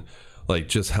Aquinas and like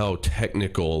just how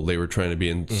technical they were trying to be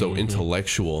and so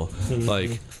intellectual,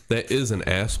 like that is an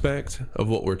aspect of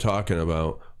what we're talking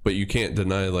about, but you can't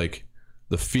deny like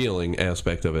the feeling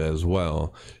aspect of it as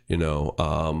well, and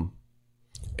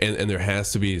there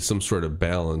has to be some sort of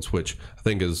balance, which I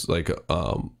think is like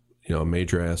a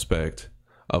major aspect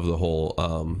of the whole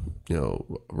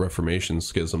Reformation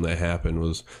schism that happened,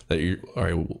 was that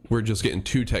we're just getting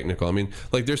too technical. I mean,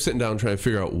 like they're sitting down trying to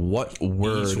figure out what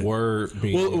word each word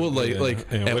means.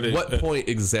 At what point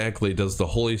exactly does the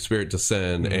Holy Spirit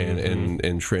descend and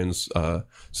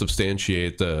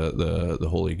substantiate the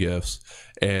holy gifts,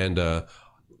 and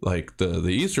like the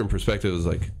Eastern perspective is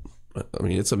like, I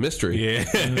mean, it's a mystery. Yeah.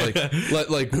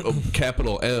 like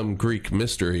capital M Greek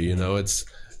mystery. You know, it's,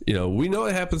 you know, we know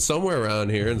it happens somewhere around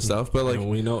here and stuff, but like And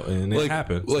we know, and like, it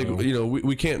happens. like so. you know,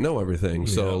 we can't know everything,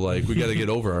 so like we got to get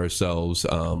over ourselves.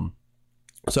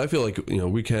 So I feel like, you know,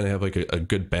 we kind of have like a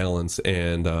good balance,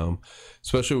 and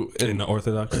especially in the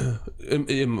Orthodox,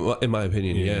 in my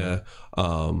opinion, yeah.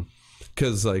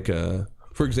 Because like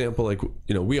for example, like,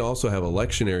 you know, we also have a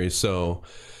lectionary, so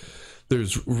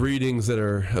there's readings that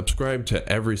are ascribed to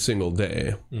every single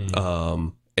day.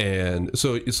 And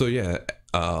so yeah,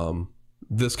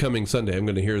 this coming Sunday I'm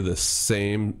going to hear the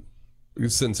same,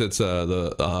 since it's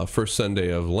the first Sunday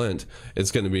of Lent,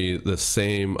 it's going to be the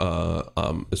same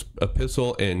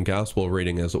epistle and gospel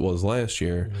reading as it was last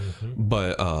year.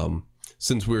 But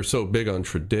since we're so big on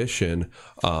tradition,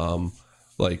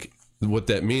 like what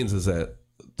that means is that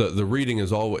the reading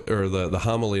is always, or the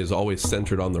homily is always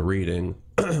centered on the reading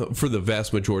for the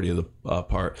vast majority of the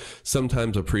part.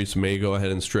 Sometimes a priest may go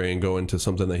ahead and stray and go into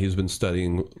something that he's been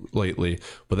studying lately,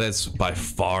 but that's by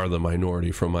far the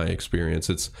minority from my experience.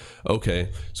 It's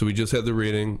okay, so we just had the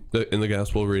reading in the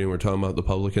gospel reading, we're talking about the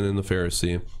publican and the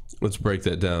Pharisee. Let's break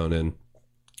that down. And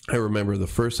I remember the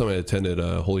first time I attended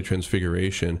Holy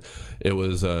Transfiguration, it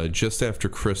was just after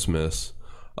Christmas,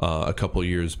 a couple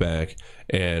years back,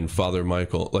 and Father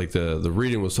Michael, like the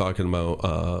reading was talking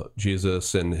about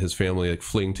Jesus and his family like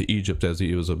fleeing to Egypt as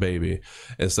he was a baby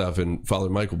and stuff, and Father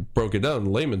Michael broke it down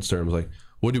in layman's terms, like,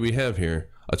 what do we have here?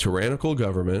 A tyrannical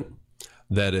government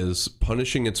that is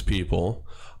punishing its people,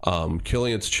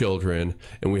 killing its children,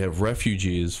 and we have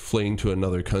refugees fleeing to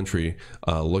another country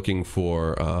looking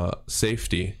for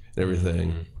safety and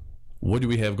everything. What do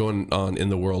we have going on in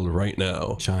the world right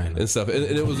now? China and stuff, and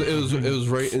it was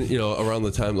right in, you know, around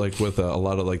the time like with a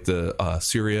lot of like the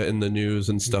Syria in the news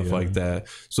and stuff like that.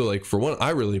 So like for one,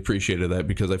 I really appreciated that,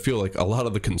 because I feel like a lot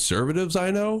of the conservatives I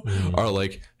know are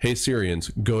like, hey, Syrians,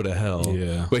 go to hell.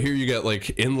 But here you got like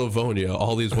in Livonia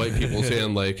all these white people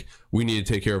saying like, we need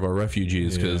to take care of our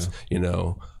refugees because you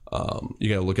know, you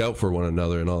got to look out for one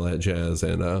another and all that jazz.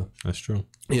 And that's true.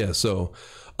 Yeah, so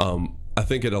I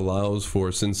think it allows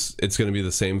for, since it's going to be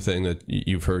the same thing that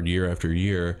you've heard year after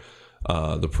year,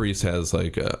 the priest has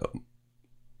like a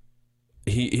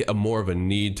more of a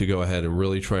need to go ahead and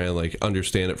really try and like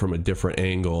understand it from a different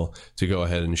angle, to go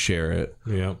ahead and share it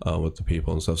with the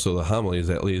people and stuff. So the homilies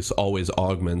at least always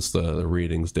augments the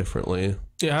readings differently.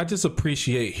 Yeah, I just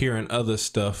appreciate hearing other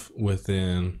stuff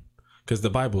within, because the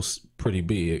Bible's pretty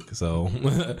big, so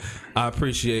I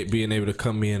appreciate being able to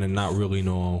come in and not really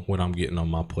know what I'm getting on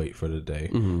my plate for the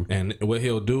day. And what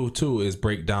he'll do too is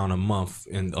break down a month,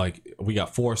 and like we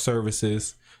got 4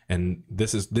 services, and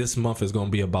this month is going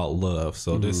to be about love.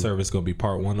 So this service is going to be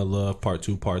part 1 of love, part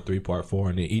 2, part 3, part 4,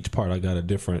 and then each part I got a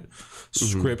different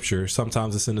scripture.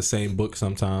 Sometimes it's in the same book,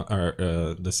 sometimes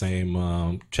or the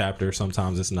same chapter,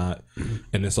 sometimes it's not,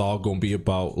 and it's all going to be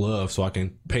about love, so I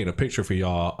can paint a picture for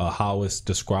y'all how it's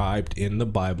described in the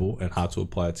Bible and how to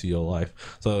apply it to your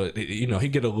life. So you know, he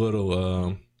get a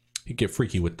little he get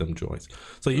freaky with them joints.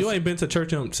 So you ain't been to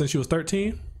church since you was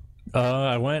 13?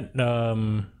 I went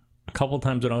a couple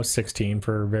times when I was 16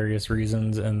 for various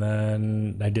reasons, and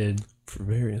then I did For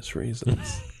various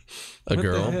reasons. A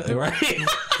girl? Right?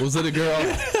 Was it a girl?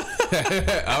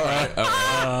 All right.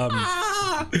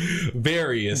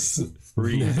 Various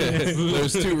reasons.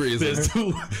 There's 2 reasons. There's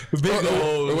 2 big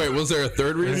old. Wait, was there a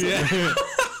 3rd reason?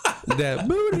 That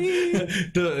booty.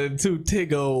 The 2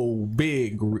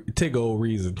 tiggo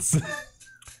reasons.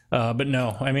 but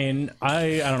no, I mean,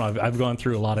 I don't know. I've gone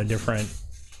through a lot of different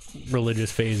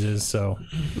religious phases, so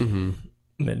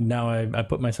now I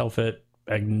put myself at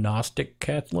agnostic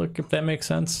Catholic, if that makes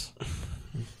sense.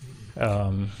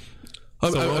 So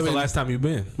when was the last time you've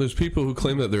been? There's people who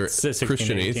claim that they're 16,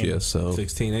 Christian 18. atheists. So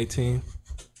 16, 18.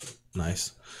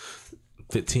 Nice.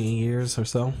 15 years or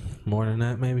so, more than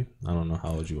that maybe. I don't know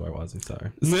how old you are, Wazzy.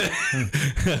 Sorry.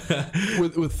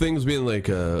 with things being like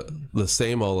the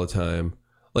same all the time,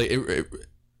 like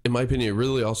in my opinion, it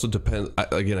really also depends.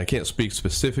 Again, I can't speak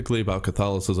specifically about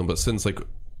Catholicism, but since like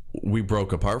we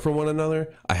broke apart from one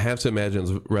another, I have to imagine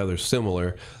it's rather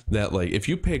similar, that like if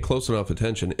you pay close enough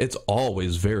attention, it's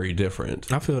always very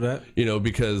different. I feel that. You know,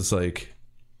 because like,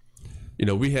 you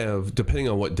know, we have, depending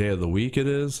on what day of the week it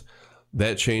is,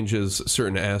 that changes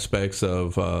certain aspects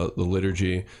of the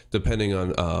liturgy, depending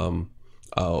on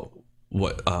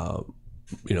what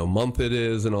you know, month it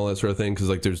is and all that sort of thing, because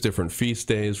like there's different feast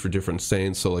days for different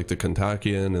saints. So like the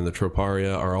Kontakion and the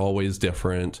Troparia are always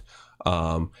different.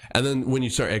 And then when you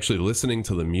start actually listening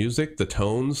to the music, the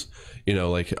tones, you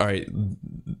know, like, all right,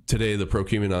 today the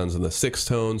Prokimenon's in the 6th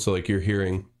tone, so like you're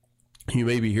hearing you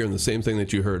may be hearing the same thing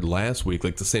that you heard last week,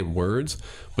 like the same words,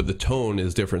 but the tone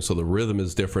is different, so the rhythm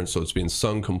is different, so it's being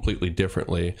sung completely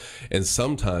differently. And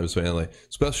sometimes, man, like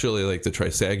especially like the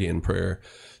Trisagion prayer,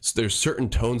 there's certain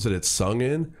tones that it's sung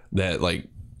in that like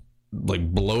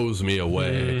blows me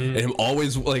away. And I'm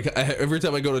always like, every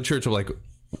time I go to church, I'm like,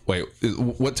 wait,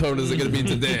 what tone is it going to be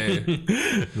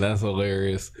today? That's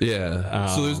hilarious. Yeah.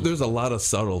 So there's a lot of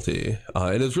subtlety,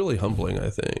 and it's really humbling, I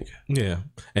think. Yeah,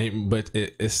 but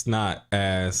it's not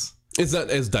as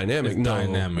dynamic.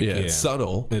 Dynamic. Yeah, it's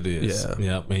subtle. It is.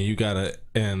 Yeah. And you gotta.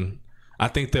 And I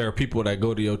think there are people that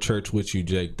go to your church with you,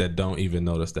 Jake, that don't even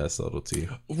notice that subtlety.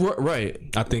 Right.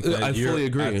 I think that I fully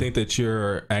agree. I think that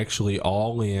you're actually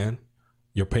all in.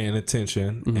 You're paying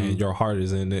attention, and your heart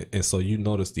is in it, and so you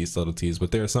notice these subtleties.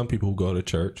 But there are some people who go to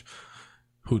church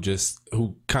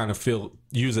who kind of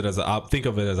use it as think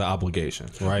of it as an obligation,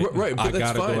 right? Right. But I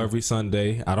gotta go every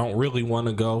Sunday. I don't really want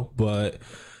to go, but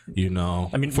I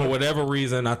mean, for whatever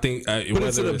reason, I think. But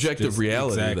it's an objective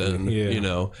reality. Exactly,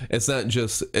 then, it's not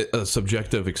just a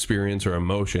subjective experience or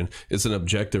emotion. It's an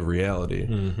objective reality.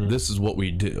 This is what we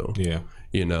do. Yeah.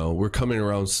 We're coming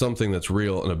around something that's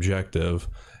real and objective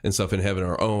and stuff, and having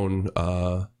our own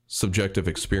subjective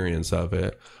experience of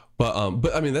it. But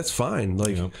I mean, that's fine.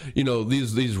 Like,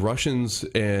 these Russians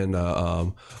and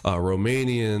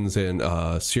Romanians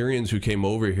and Syrians who came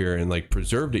over here and like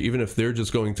preserved it, even if they're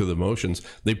just going through the motions,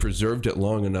 they preserved it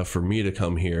long enough for me to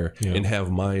come here and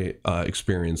have my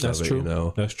experience of it.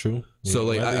 True. That's true. So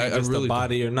like, I really, the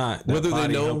body or not, whether they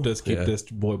know, helped us keep this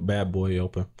bad boy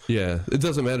open. Yeah, it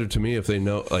doesn't matter to me if they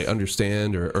know, like,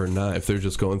 understand or not. If they're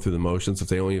just going through the motions, if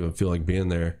they don't even feel like being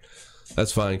there,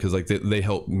 that's fine, because like they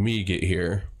helped me get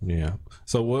here. Yeah.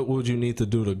 So what would you need to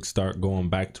do to start going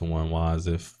back to one, Wise,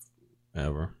 if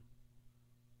ever?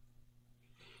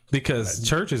 Because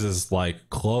churches is like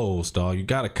closed, dog. You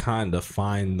got to kind of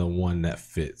find the one that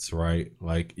fits, right?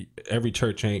 Like every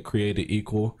church ain't created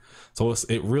equal, so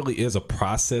it really is a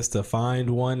process to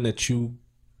find one that you.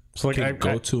 So like I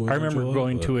remember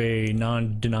going to a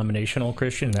non-denominational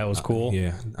Christian. That was cool.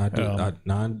 Yeah, I do.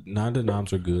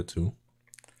 Non-denoms are good too.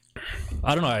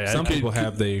 I don't know. Some people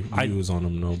have their views on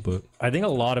them, though, but I think a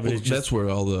lot of it is just... That's where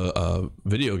all the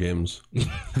video games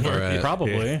are at.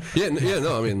 Probably. Yeah,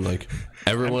 no, I mean, like,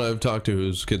 everyone I've talked to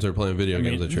whose kids are playing video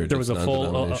games at church, there was a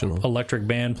full electric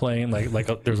band playing,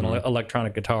 like there's an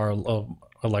electronic guitar,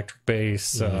 electric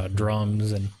bass,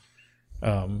 drums, and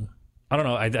I don't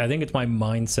know. I think it's my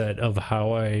mindset of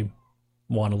how I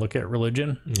want to look at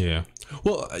religion. Yeah.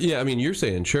 Well, yeah, I mean, you're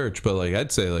saying church, but, like,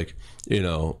 I'd say, like,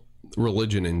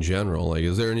 religion in general. Like,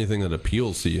 is there anything that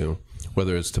appeals to you,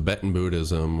 whether it's Tibetan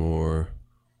Buddhism or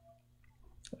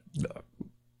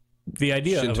the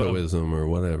idea Shintoism or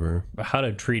whatever? How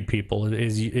to treat people are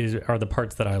the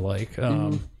parts that I like.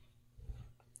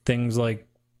 Things like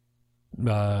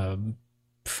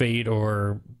fate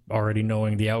or already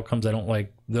knowing the outcomes, I don't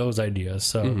like those ideas.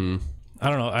 So I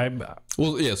don't know.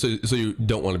 Well, yeah. So you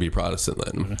don't want to be Protestant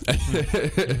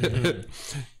then?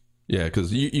 Yeah,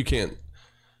 because you can't.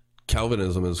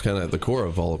 Calvinism is kind of at the core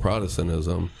of all of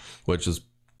Protestantism, which is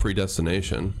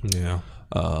predestination. Yeah.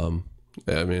 I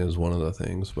mean, it's one of the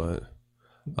things, but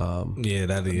yeah,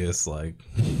 that is like,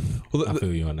 I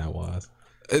feel you on that, Wise.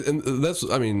 And that's,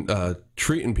 I mean,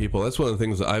 treating people, that's one of the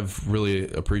things that I've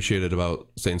really appreciated about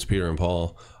Saints Peter and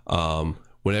Paul.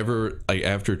 Whenever, like,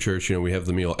 after church, we have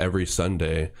the meal every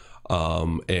Sunday,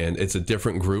 and it's a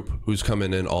different group who's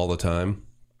coming in all the time.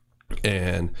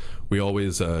 And we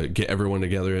always get everyone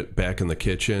together back in the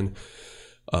kitchen.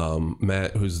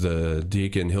 Matt, who's the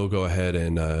deacon, he'll go ahead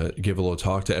and give a little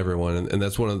talk to everyone. And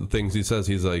that's one of the things he says.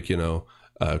 He's like,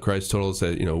 Christ told us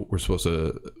that, we're supposed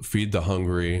to feed the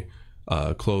hungry,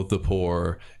 clothe the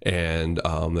poor, and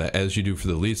that as you do for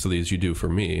the least of these, you do for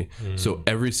me. So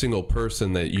every single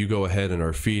person that you go ahead and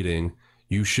are feeding,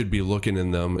 you should be looking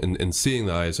in them and seeing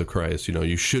the eyes of Christ.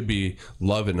 You should be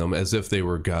loving them as if they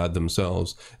were God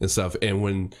themselves and stuff. And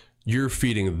when you're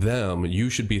feeding them, you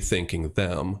should be thanking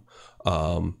them,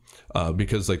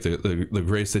 because like the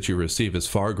grace that you receive is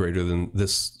far greater than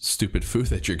this stupid food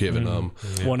that you're giving them.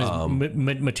 One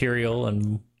is material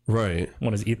and right.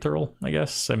 One is ethereal, I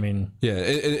guess. I mean, yeah,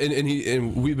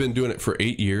 and we've been doing it for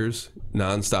 8 years,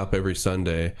 nonstop every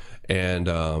Sunday, and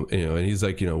and he's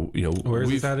like, where is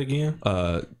this at again?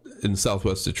 In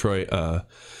Southwest Detroit,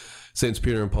 Saints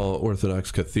Peter and Paul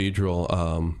Orthodox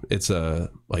Cathedral. It's I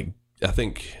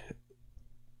think.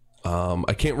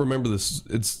 I can't remember this.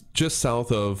 It's just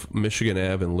south of Michigan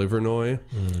Ave in Livernois.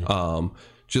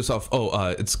 Just off.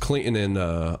 It's Clinton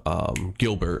and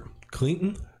Gilbert.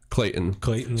 Clinton.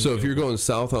 Clayton. So if you're going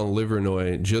south on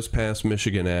Livernois, just past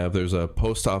Michigan Ave, there's a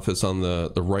post office on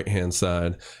the right hand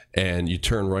side, and you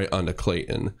turn right onto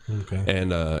Clayton. Okay.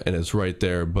 And it's right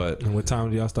there. But And what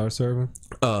time do y'all start serving?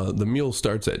 the meal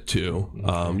starts at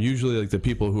 2. Usually, like the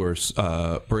people who are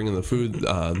bringing the food,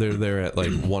 they're there at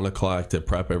like 1 o'clock to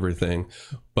prep everything.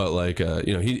 But like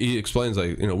he explains,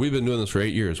 like, we've been doing this for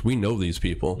 8 years. We know these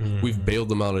people. We've bailed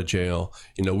them out of jail.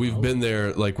 We've been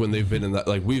there like when they've been in that,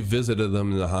 like we've visited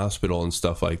them in the hospital and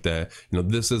stuff like that.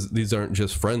 These aren't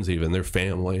just friends, even they're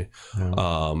family.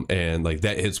 And like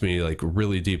that hits me like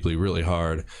really deeply, really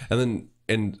hard. And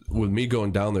with me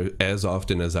going down there as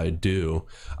often as I do,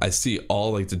 I see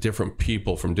all like the different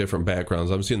people from different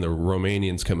backgrounds. I'm seeing the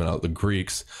Romanians coming out, the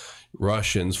Greeks,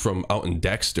 Russians from out in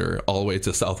Dexter all the way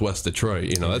to Southwest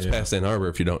Detroit. That's past Ann Arbor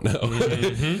if you don't know.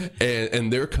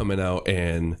 and they're coming out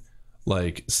and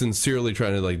like sincerely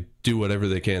trying to like do whatever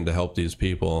they can to help these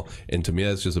people. And to me,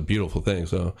 that's just a beautiful thing.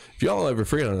 So if y'all ever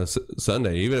free on a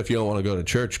Sunday, even if you don't want to go to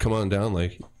church, come on down,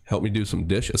 like help me do some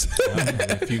dishes.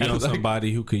 If you know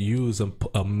somebody who could use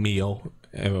a meal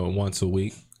once a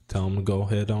week, tell them to go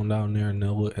head on down there and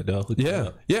they'll hook you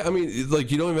up. Yeah. I mean,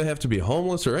 like you don't even have to be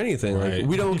homeless or anything. Right. Like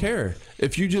we don't care.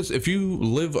 If you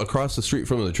live across the street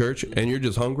from the church and you're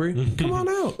just hungry, come on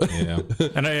out. Yeah.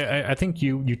 And I think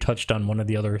you touched on one of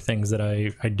the other things that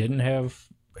I didn't have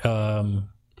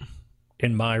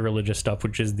in my religious stuff,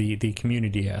 which is the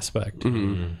community aspect.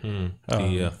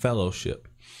 The fellowship.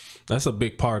 That's a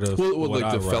big part of Well, what like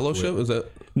I the rock fellowship with. is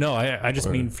that? No, I just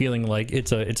mean feeling like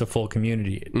it's a full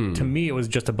community. To me, it was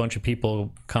just a bunch of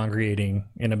people congregating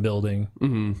in a building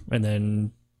and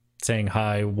then saying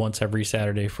hi once every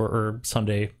Saturday or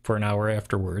Sunday for an hour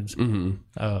afterwards. It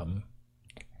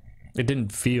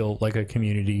didn't feel like a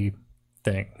community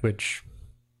thing, which,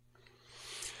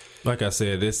 like I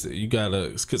said, you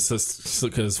gotta,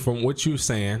 because from what you're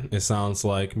saying, it sounds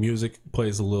like music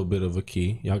plays a little bit of a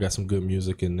key. Y'all got some good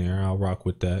music in there. I'll rock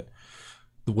with that.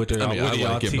 I like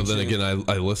it, but then again,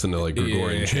 I listen to like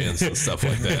Gregorian chants and stuff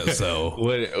like that.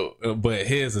 So, but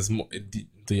his is more.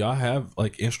 Do y'all have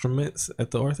like instruments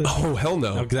at the Orthodox? oh hell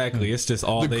no! Exactly. It's just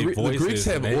all they voices. The Greeks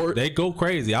have they go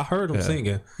crazy. I heard them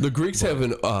singing. The Greeks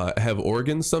have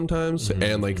organs sometimes,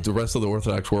 and like the rest of the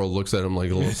Orthodox world looks at them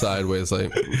like a little sideways,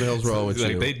 like what the hell's wrong with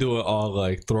Like you? they do it all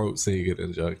like throat singing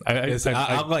and junk.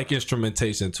 I like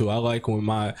instrumentation too. I like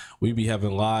when we be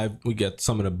having live. We get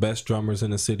some of the best drummers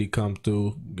in the city come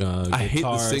through. I hate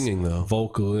the singing though.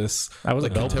 Vocalists. I was a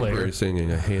bell player. Contemporary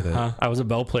singing, I hate it. I was a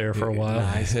bell player for a while.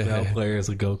 Nice bell players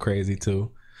would go crazy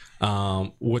too.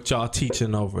 What y'all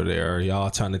teaching over there? Are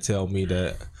y'all trying to tell me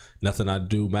that nothing I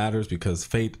do matters because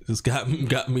faith has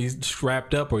got me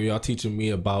strapped up, or y'all teaching me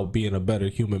about being a better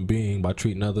human being by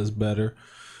treating others better?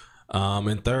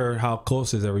 And third, how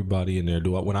close is everybody in there?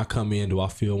 When I come in, do I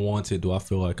feel wanted? Do I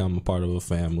feel like I'm a part of a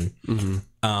family?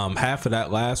 Half of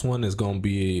that last one is gonna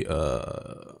be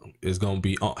have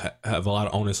a lot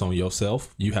of onus on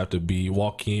yourself. You have to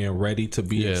walk in ready to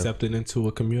be accepted into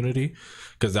a community,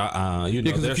 because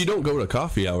because if you don't go to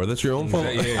coffee hour, that's your own fault.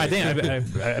 I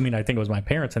think it was my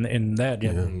parents, and in that,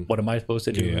 what am I supposed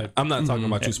to do? Yeah. I'm not talking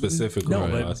about you specifically. No,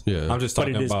 but yeah. I'm just But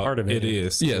talking it is about part of it. It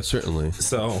is. Yeah, certainly.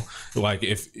 So, like,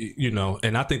 if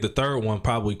and I think the third one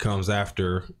probably comes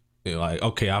after. Like,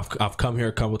 okay, I've come here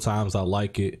a couple times. I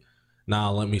like it.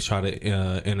 Now let me try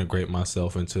to integrate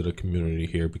myself into the community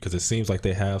here, because it seems like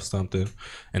they have something.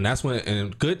 And that's when,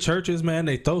 and good churches, man,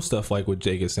 they throw stuff like what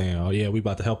Jake is saying. Oh yeah, we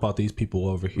about to help out these people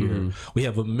over here. We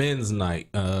have a men's night.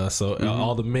 So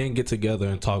all the men get together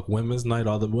and talk. Women's night,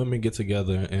 all the women get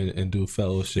together and do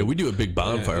fellowship. Yeah, we do a big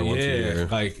bonfire once a year.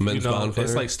 Like, men's bonfire.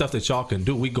 It's like stuff that y'all can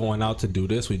do. We going out to do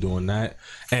this, we doing that.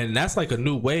 And that's like a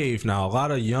new wave now. A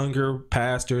lot of younger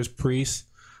pastors, priests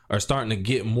are starting to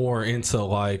get more into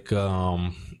like,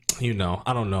 I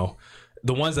don't know.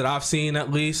 The ones that I've seen,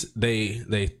 at least,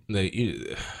 they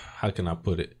how can I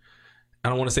put it? I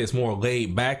don't want to say it's more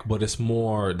laid back, but it's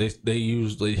more, they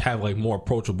usually have like more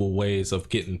approachable ways of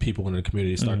getting people in the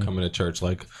community to start coming to church.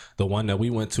 Like the one that we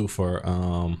went to for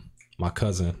my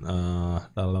cousin,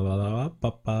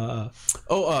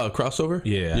 crossover.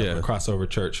 Yeah, crossover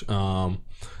church.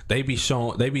 They be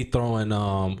throwing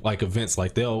like events,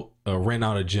 like they'll rent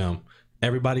out a gym.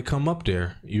 Everybody come up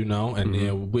there, and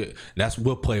then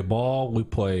we'll play ball. We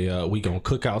play. We gonna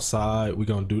cook outside. We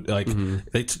gonna do like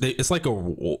it's like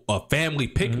a family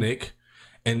picnic.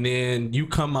 And then you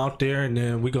come out there, and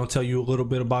then we're gonna tell you a little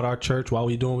bit about our church while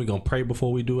we doing. We're gonna pray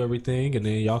before we do everything, and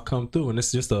then y'all come through. And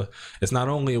it's just it's not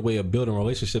only a way of building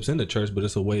relationships in the church, but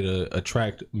it's a way to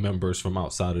attract members from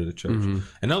outside of the church.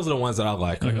 And those are the ones that I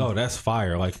like. Like, oh, that's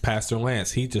fire. Like Pastor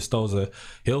Lance, he just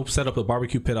he'll set up a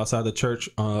barbecue pit outside the church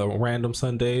random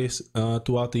Sundays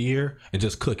throughout the year and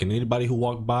just cook. And anybody who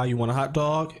walk by, you want a hot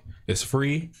dog, it's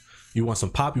free. You want some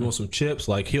pop, you want some chips,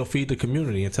 like he'll feed the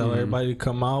community and tell everybody to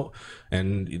come out.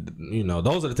 And you know,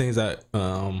 those are the things that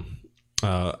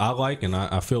I like, and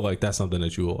I feel like that's something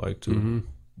that you will like too.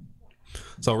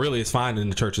 So really, it's finding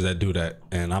the churches that do that,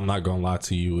 and I'm not gonna lie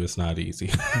to you, it's not easy.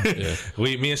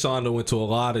 Me and Shonda went to a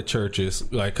lot of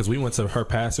churches, like, because we went to her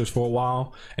pastors for a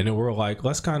while, and then we were like,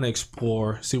 let's kind of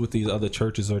explore, see what these other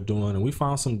churches are doing, and we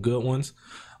found some good ones,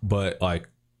 but like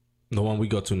the one we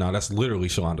go to now, that's literally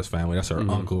Shonda's family. That's her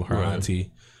uncle, her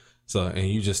auntie. So, and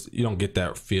you don't get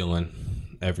that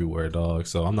feeling everywhere, dog.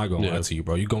 So I'm not gonna lie to you,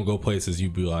 bro. You gonna go places, you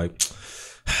be like,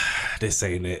 this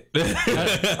ain't it.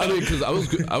 I mean, because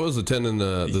I was attending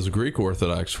this Greek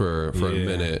Orthodox for a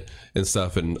minute and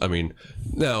stuff, and I mean,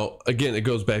 now again, it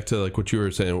goes back to like what you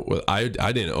were saying. I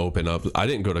didn't open up. I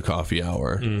didn't go to coffee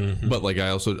hour, but like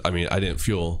I didn't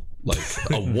feel like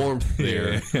a warmth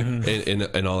there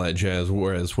and all that jazz.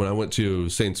 Whereas when I went to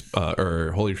Saints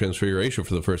or Holy Transfiguration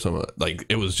for the first time, like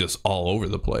it was just all over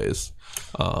the place.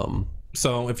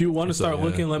 So if you want to start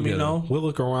looking, let me know. We'll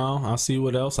look around. I'll see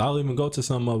what else. I'll even go to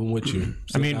some of them with you.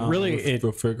 I mean, really,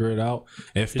 we'll figure it out.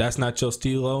 If that's not your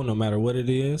stilo, no matter what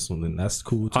it is, well, then that's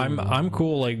cool too. I'm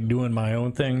cool like doing my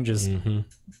own thing. Just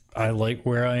I like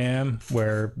where I am,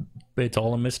 where it's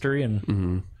all a mystery,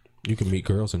 and you can meet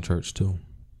girls in church too.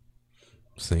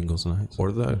 Singles nights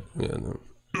or that. Yeah, no.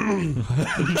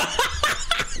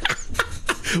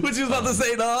 What you was about to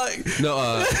say, dog?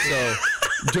 No, so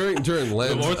during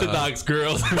Lent, the Orthodox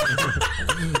girls.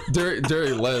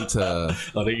 during Lent,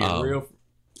 they get real.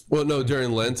 Well, no,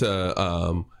 during Lent,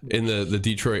 in the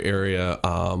Detroit area,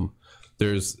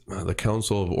 there's the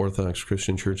Council of Orthodox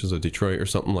Christian Churches of Detroit or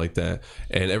something like that,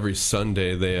 and every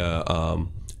Sunday they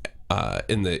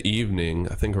in the evening,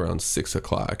 I think around 6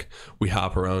 o'clock, we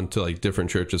hop around to like different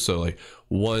churches. So like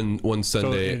one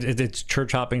Sunday, so it's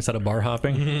church hopping instead of bar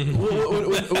hopping.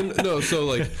 No,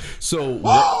 so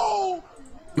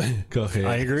go ahead.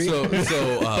 I agree.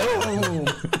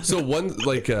 So one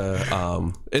like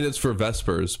and it's for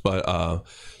Vespers, but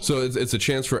so it's a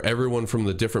chance for everyone from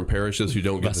the different parishes who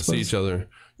don't get to see each other.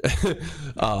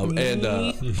 And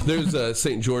there's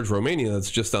St. George, Romania, that's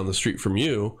just down the street from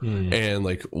you, and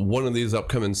like one of these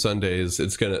upcoming Sundays,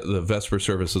 the Vesper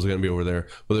service is gonna be over there.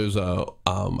 But there's I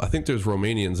think there's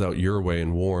Romanians out your way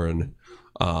in Warren,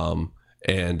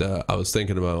 and I was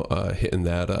thinking about hitting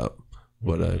that up.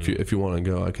 But if you want to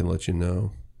go, I can let you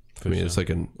know. It's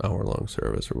like an hour-long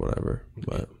service or whatever.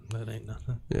 But that ain't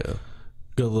nothing. Yeah.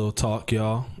 Good little talk,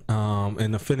 y'all.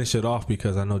 And to finish it off,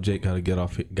 because I know Jake got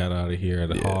out of here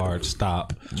at a hard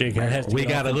stop. Jake has to we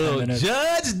got a little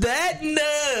judge that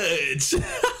nudge.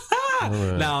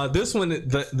 Right. Now this one,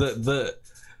 the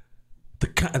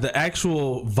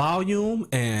actual volume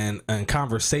and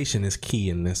conversation is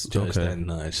key in this judge that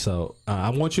nudge. So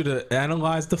I want you to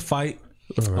analyze the fight.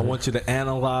 Right. I want you to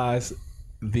analyze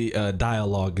the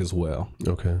dialogue as well.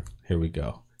 Okay. Here we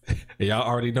go. Y'all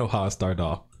already know how I start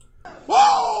off.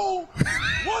 Whoa!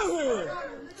 One hand!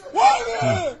 One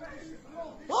hand!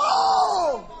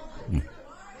 Oh!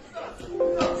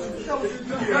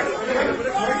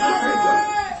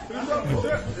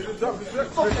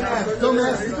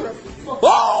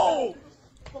 Whoa!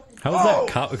 How is that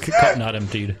cup not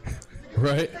emptied?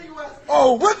 Right?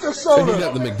 Oh, with the soda! So he's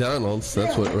at the McDonald's.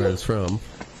 That's where it's from.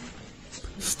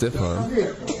 Stiff arm.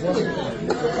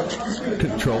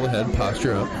 Control the head,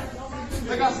 posture up.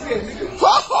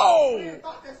 Oh!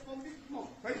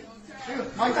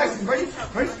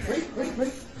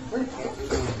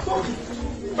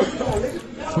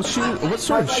 What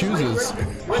sort of shoes is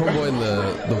homeboy in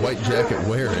the white jacket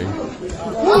wearing?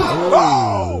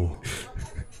 Oh!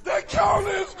 That counter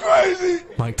is crazy!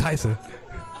 Mike Tyson.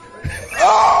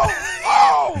 Oh!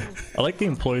 Oh! I like the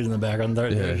employees in the background.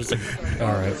 They're just like,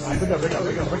 all right.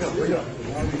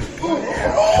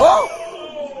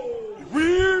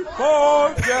 Weird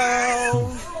boy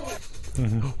down.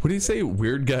 What do you say?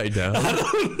 Weird guy down? I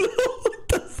don't know what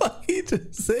the fuck he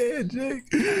just said, Jake.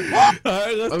 All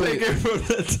right, let's take it from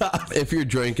the top. If you're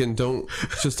drinking, don't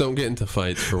get into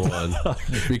fights for one,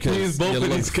 because both you of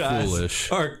look these guys foolish.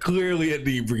 are clearly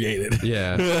inebriated.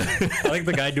 Yeah, I like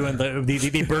the guy doing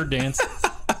the bird dance.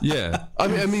 yeah.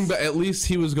 I mean, but at least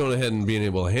he was going ahead and being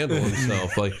able to handle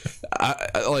himself. Like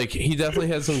he definitely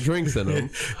had some drinks in him,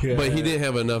 but he didn't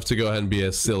have enough to go ahead and be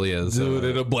as silly as dude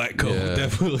in a black coat. yeah.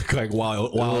 Definitely look like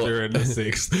Wilder in the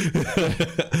 6th.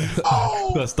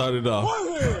 That started off.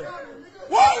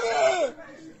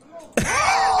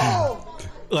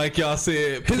 Like y'all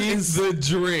said, he's the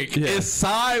drink. It's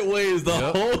sideways the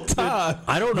whole time.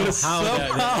 I don't know but how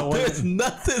somehow that there's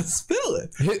nothing spilling.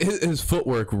 his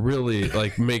footwork really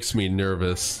like makes me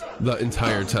nervous the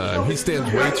entire time. He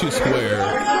stands way too square.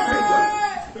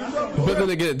 But then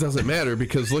again, it doesn't matter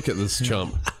because look at this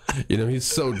chump. You know, he's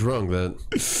so drunk that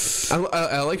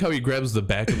I like how he grabs the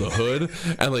back of the hood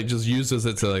and like just uses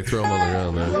it to like throw him on the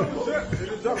ground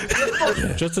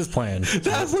there. Just his plan.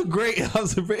 That's a great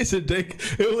observation, Dick.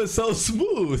 It was so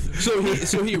smooth.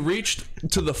 So he reached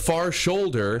to the far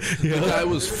shoulder. The guy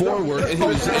was forward, and he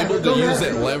was able to use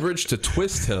that leverage to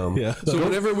twist him. Yeah. So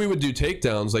whenever we would do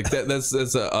takedowns, like that's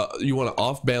you want to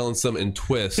off balance them and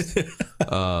twist.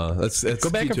 That's Go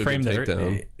back key to and frame there.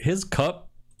 takedown. His cup.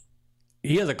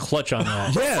 He has a clutch on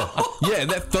that. Yeah,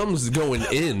 that thumb's going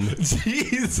in.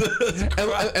 Jesus.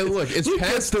 And look, it's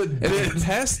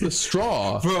past the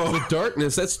straw. Bro. The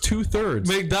darkness, that's 2/3.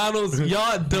 McDonald's,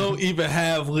 y'all don't even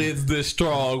have lids this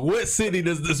strong. What city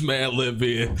does this man live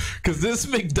in? Because this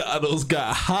McDonald's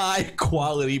got high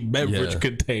quality beverage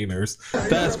containers.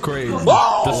 That's crazy.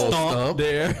 The stomp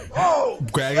there.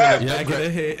 Grabbing the back of the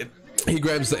head. He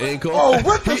grabs the ankle. Oh,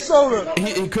 with the soda.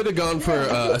 He could have gone for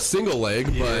a single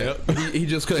leg, but he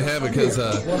just couldn't have it because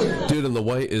dude in the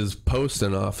white is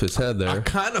posting off his head I there.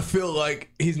 kind of feel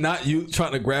like he's not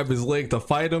trying to grab his leg to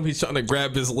fight him. He's trying to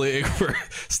grab his leg for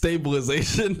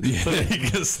stabilization. So that he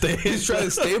can stay. He's trying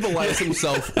to stabilize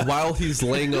himself while he's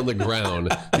laying on the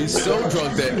ground. He's so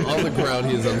drunk that on the ground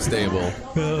he is unstable.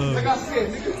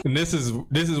 And this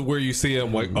is where you see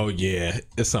him like, oh yeah,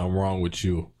 there's something wrong with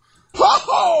you.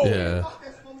 Yeah.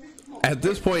 At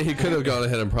this point, he could have gone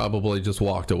ahead and probably just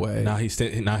walked away. Now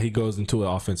he goes into an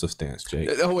offensive stance, Jake.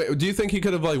 Oh wait, do you think he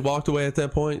could have like walked away at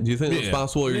that point? Do you think it was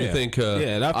possible, or do you think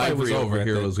that fight was Ivory over over at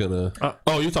here that- was gonna?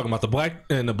 Oh, you're talking about the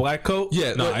black coat?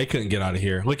 Yeah, no, that- I couldn't get out of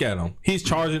here. Look at him. He's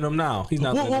charging him now. He's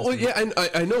not. Well, yeah,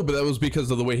 I know, but that was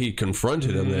because of the way he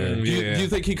confronted him there. Do you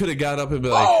think he could have got up and be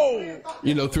like,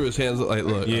 you know, threw his hands like,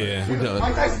 look, Yeah. we're done. I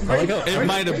like how It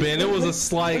might have been. It was a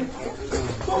slight.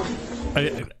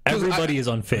 everybody is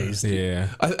unfazed. Yeah.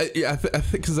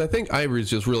 I think Ivory's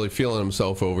just really feeling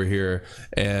himself over here,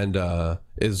 and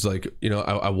is like, you know,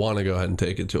 I want to go ahead and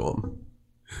take it to him.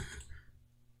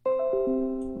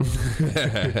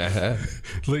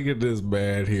 Look at this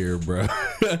man here, bro.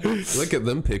 Look at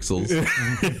them pixels.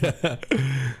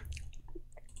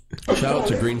 Shout out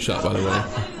to Green Shot, by the way.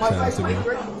 Shout out to me.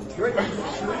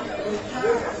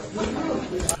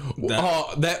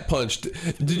 Oh, that punch!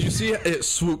 Did you see it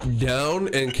swooped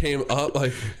down and came up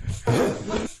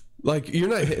like you're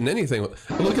not hitting anything?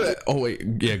 Look at that! Oh wait,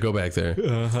 yeah, go back there.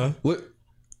 Look,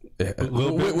 yeah.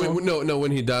 No,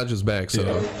 when he dodges back, so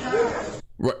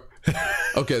right.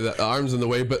 Okay, the arm's in the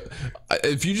way, but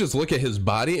if you just look at his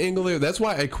body angle there, that's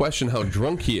why I question how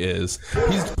drunk he is.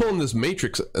 He's pulling this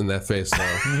Matrix in that face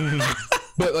now.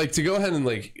 But like to go ahead and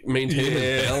like maintain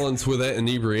his balance with that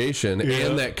inebriation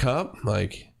and that cup,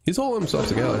 like he's holding himself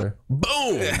together.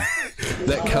 Boom!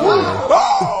 That counter.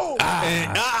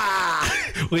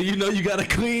 Well, you know you got a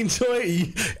clean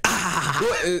joint.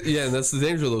 Well, yeah, and that's the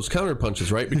danger of those counter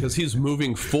punches, right? Because he's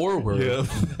moving forward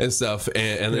and stuff,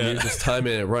 and then you're just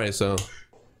timing it right. So,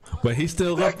 But he's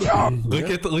still up.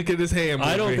 Look at his hand.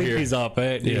 I don't movement think here. he's up.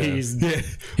 He's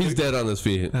he's dead on his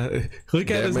feet. Look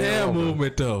at his man hand over.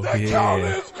 movement though.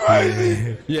 It's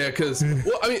crazy. Yeah, because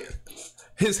well, I mean,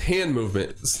 his hand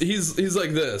movement. He's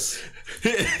like this.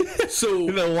 So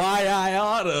The why I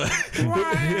oughta.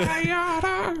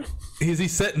 Is he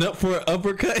setting up for an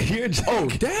uppercut here? Jake? oh,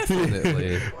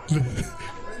 definitely.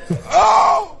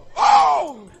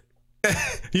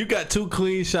 You got two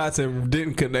clean shots and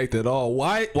didn't connect at all.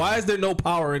 Why is there no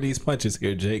power in these punches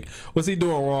here, Jake? What's he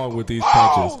doing wrong with these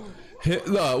punches?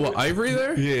 What, Ivory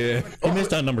there? Yeah. he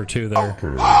missed on number 2 there.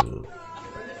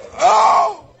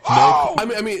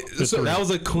 I mean, so That was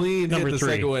a clean hit. Number The 3.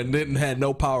 second one had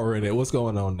no power in it. What's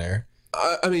going on there?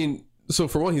 I mean, so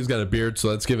for one, he's got a beard, so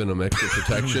that's giving him extra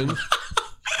protection.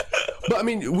 But I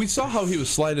mean, we saw how he was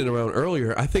sliding around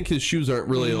earlier. I think his shoes aren't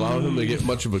really allowing him to get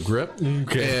much of a grip.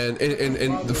 Okay. And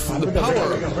the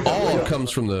power all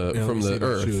comes from the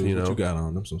earth. Shoes, You know. what you got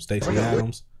on them? Some Stacey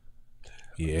Adams.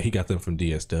 Yeah, he got them from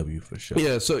DSW for sure.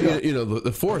 Yeah, so you know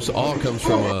the force all comes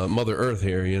from Mother Earth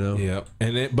here, you know. Yeah,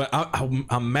 and it, but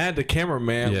I'm mad the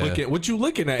cameraman. Yeah. Looking, what you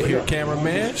looking at here,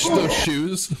 cameraman? Those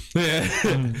shoes. Yeah,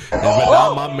 but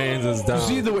now my man's is down.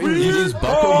 See the way he just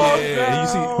buckled? Yeah, you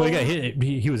see. Well, he got hit.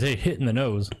 He was hit in the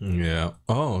nose. Yeah.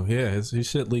 Oh, yeah. His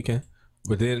shit leaking.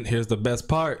 But then here's the best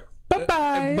part. Bye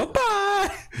bye. Bye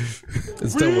bye.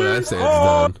 It's done when I say it's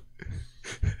done.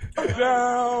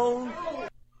 Down.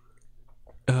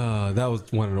 That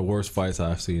was one of the worst fights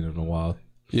I've seen in a while.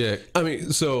 Yeah, I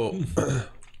mean, so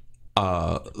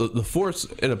the force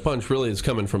in a punch really is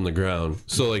coming from the ground.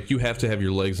 So like you have to have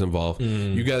your legs involved.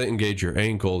 You got to engage your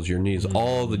ankles, your knees,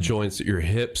 all the joints, your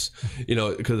hips. You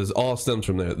know, because it all stems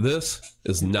from there. This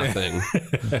is nothing.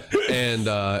 And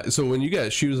so when you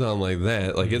got shoes on like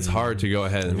that, like it's hard to go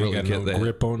ahead and You really got get no that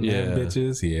grip on them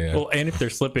bitches. Yeah. Well, and if they're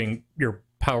slipping, your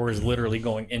power is literally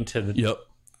going into the Yep.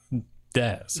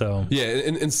 that. So Yeah,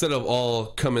 and instead of all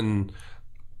coming.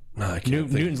 No, I can't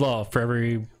think. Newton's law, for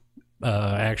every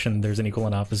action, there's an equal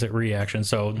and opposite reaction.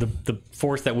 So the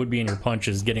force that would be in your punch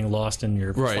is getting lost in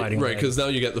your Right, sliding right, leg. because now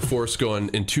you got the force going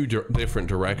in two different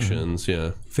directions.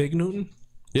 Yeah, Fig Newton?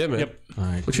 yeah, man. Yep. All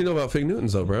right. What you know about Fig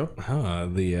Newtons, though, bro?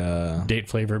 The Date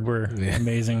flavored were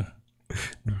amazing.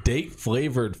 date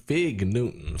flavored Fig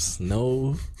Newtons.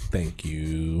 No, thank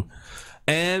you.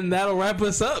 And that'll wrap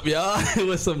us up, y'all,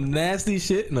 with some nasty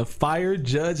shit and a fire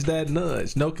judge that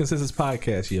nudge. No Consensus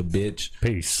Podcast, you bitch.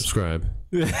 Peace. Subscribe.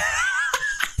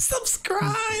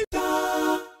 Subscribe.